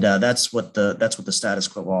 And that's what the status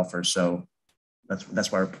quo offers. So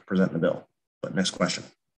that's why we're presenting the bill. But next question.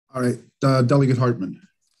 All right, Delegate Hartman.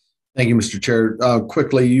 Thank you, Mr. Chair.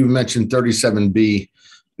 Quickly, you mentioned 37B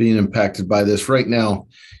being impacted by this. Right now,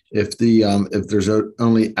 if there's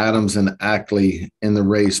only Adams and Ackley in the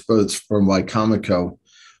race, both from Wycomico,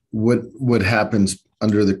 what happens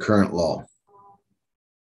under the current law?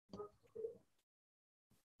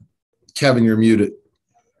 Kevin, you're muted.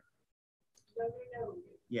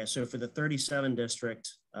 Yeah, so for the 37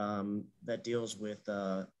 district that deals with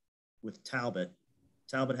Talbot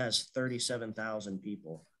has 37,000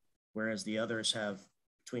 people, whereas the others have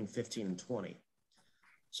between 15 and 20.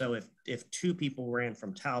 So if 2 people ran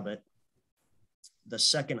from Talbot, the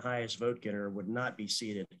second highest vote getter would not be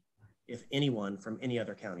seated if anyone from any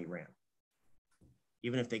other county ran,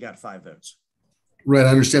 even if they got 5 votes. Right, I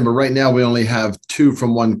understand. But right now we only have 2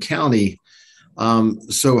 from one county.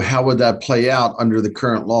 So how would that play out under the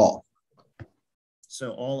current law?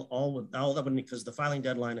 So all that would, because the filing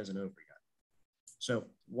deadline isn't over yet. So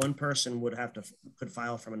one person could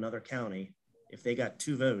file from another county. If they got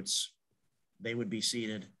 2 votes, they would be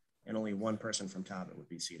seated, and only one person from Talbot would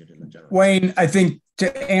be seated in the general. Wayne, I think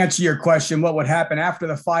to answer your question, what would happen after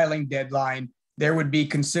the filing deadline, there would be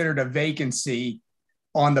considered a vacancy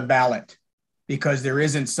on the ballot because there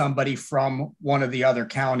isn't somebody from one of the other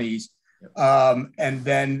counties. Yep. And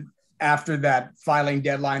then after that filing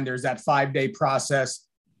deadline, there's that 5-day process.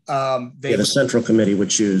 The Central Committee would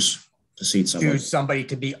choose to seat somebody. Choose somebody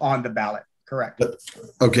to be on the ballot. Correct.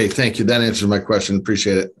 Okay, thank you. That answers my question.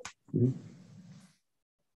 Appreciate it.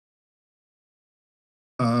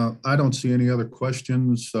 I don't see any other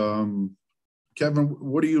questions. Kevin,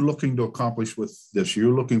 what are you looking to accomplish with this?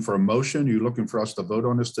 You're looking for a motion? Are you looking for us to vote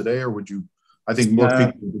on this today, or would you? I think more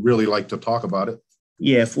people would really like to talk about it.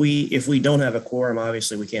 Yeah, if we don't have a quorum,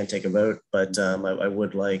 obviously we can't take a vote. But I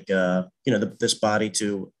would like this body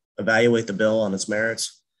to evaluate the bill on its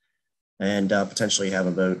merits and potentially have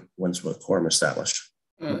a vote once the quorum established.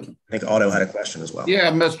 I think Otto had a question as well.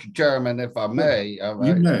 Yeah, Mr. Chairman, if I may.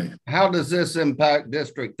 You may. How does this impact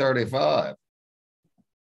District 35?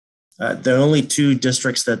 The only 2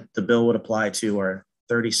 districts that the bill would apply to are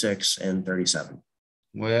 36 and 37.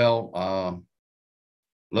 Well,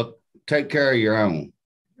 look, take care of your own.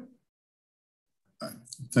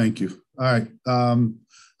 Thank you. All right.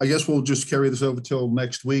 I guess we'll just carry this over till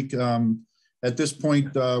next week. At this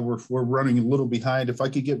point, we're running a little behind. If I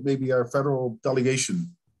could get maybe our federal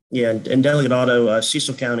delegation. Yeah, and Delegate Otto,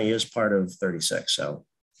 Cecil County is part of 36, so.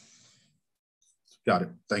 Got it.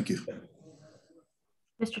 Thank you.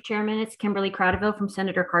 Mr. Chairman, it's Kimberly Crowderville from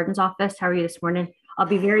Senator Cardin's office. How are you this morning? I'll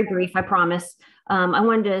be very brief, I promise. I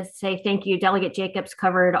wanted to say thank you. Delegate Jacobs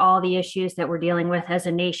covered all the issues that we're dealing with as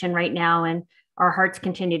a nation right now, and our hearts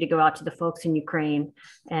continue to go out to the folks in Ukraine.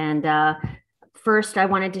 And first, I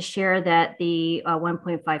wanted to share that the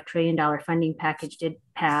 $1.5 trillion funding package did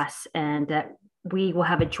pass, and that we will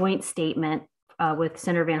have a joint statement with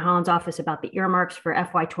Senator Van Hollen's office about the earmarks for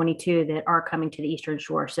FY22 that are coming to the Eastern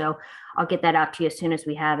Shore. So I'll get that out to you as soon as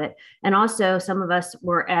we have it. And also, some of us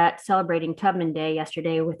were celebrating Tubman Day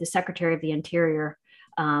yesterday with the Secretary of the Interior,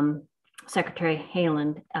 Secretary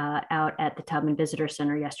Haaland, out at the Tubman Visitor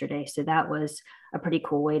Center yesterday. So that was a pretty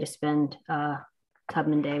cool way to spend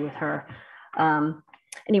Tubman Day with her.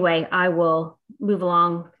 Anyway, I will move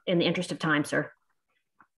along in the interest of time, sir.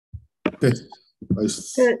 Okay.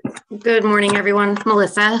 Good morning, everyone.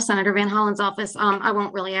 Melissa, Senator Van Hollen's office. I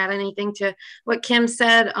won't really add anything to what Kim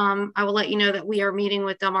said. I will let you know that we are meeting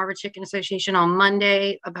with Delmarva Chicken Association on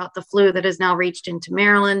Monday about the flu that has now reached into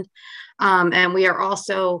Maryland. And we are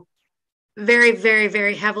also very, very,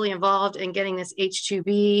 very heavily involved in getting this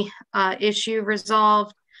H-2B issue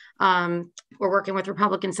resolved. We're working with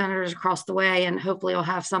Republican senators across the way, and hopefully we'll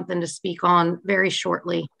have something to speak on very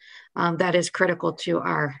shortly. That is critical to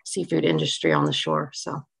our seafood industry on the shore.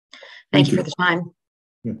 So thank you for the time.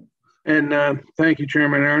 And thank you,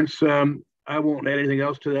 Chairman Ernst. I won't add anything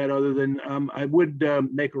else to that other than I would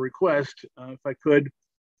make a request, if I could.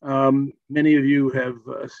 Many of you have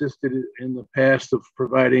assisted in the past of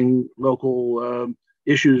providing local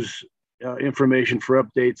issues information for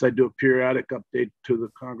updates. I do a periodic update to the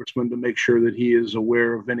congressman to make sure that he is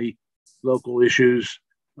aware of any local issues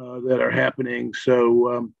that are happening.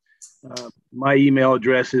 So my email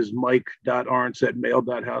address is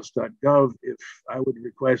mike.arntz@mail.house.gov. If I would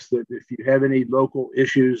request that if you have any local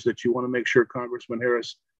issues that you want to make sure Congressman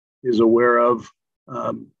Harris is aware of,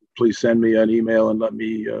 please send me an email and let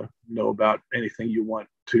me know about anything you want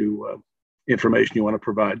to, information you want to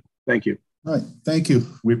provide. Thank you. All right, thank you.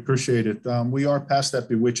 We appreciate it. We are past that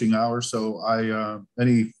bewitching hour, so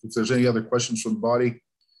if there's any other questions from the body,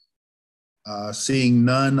 seeing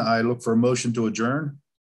none, I look for a motion to adjourn.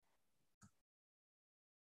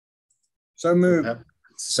 So moved.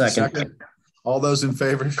 Second. All those in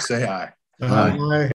favor, say aye. Aye.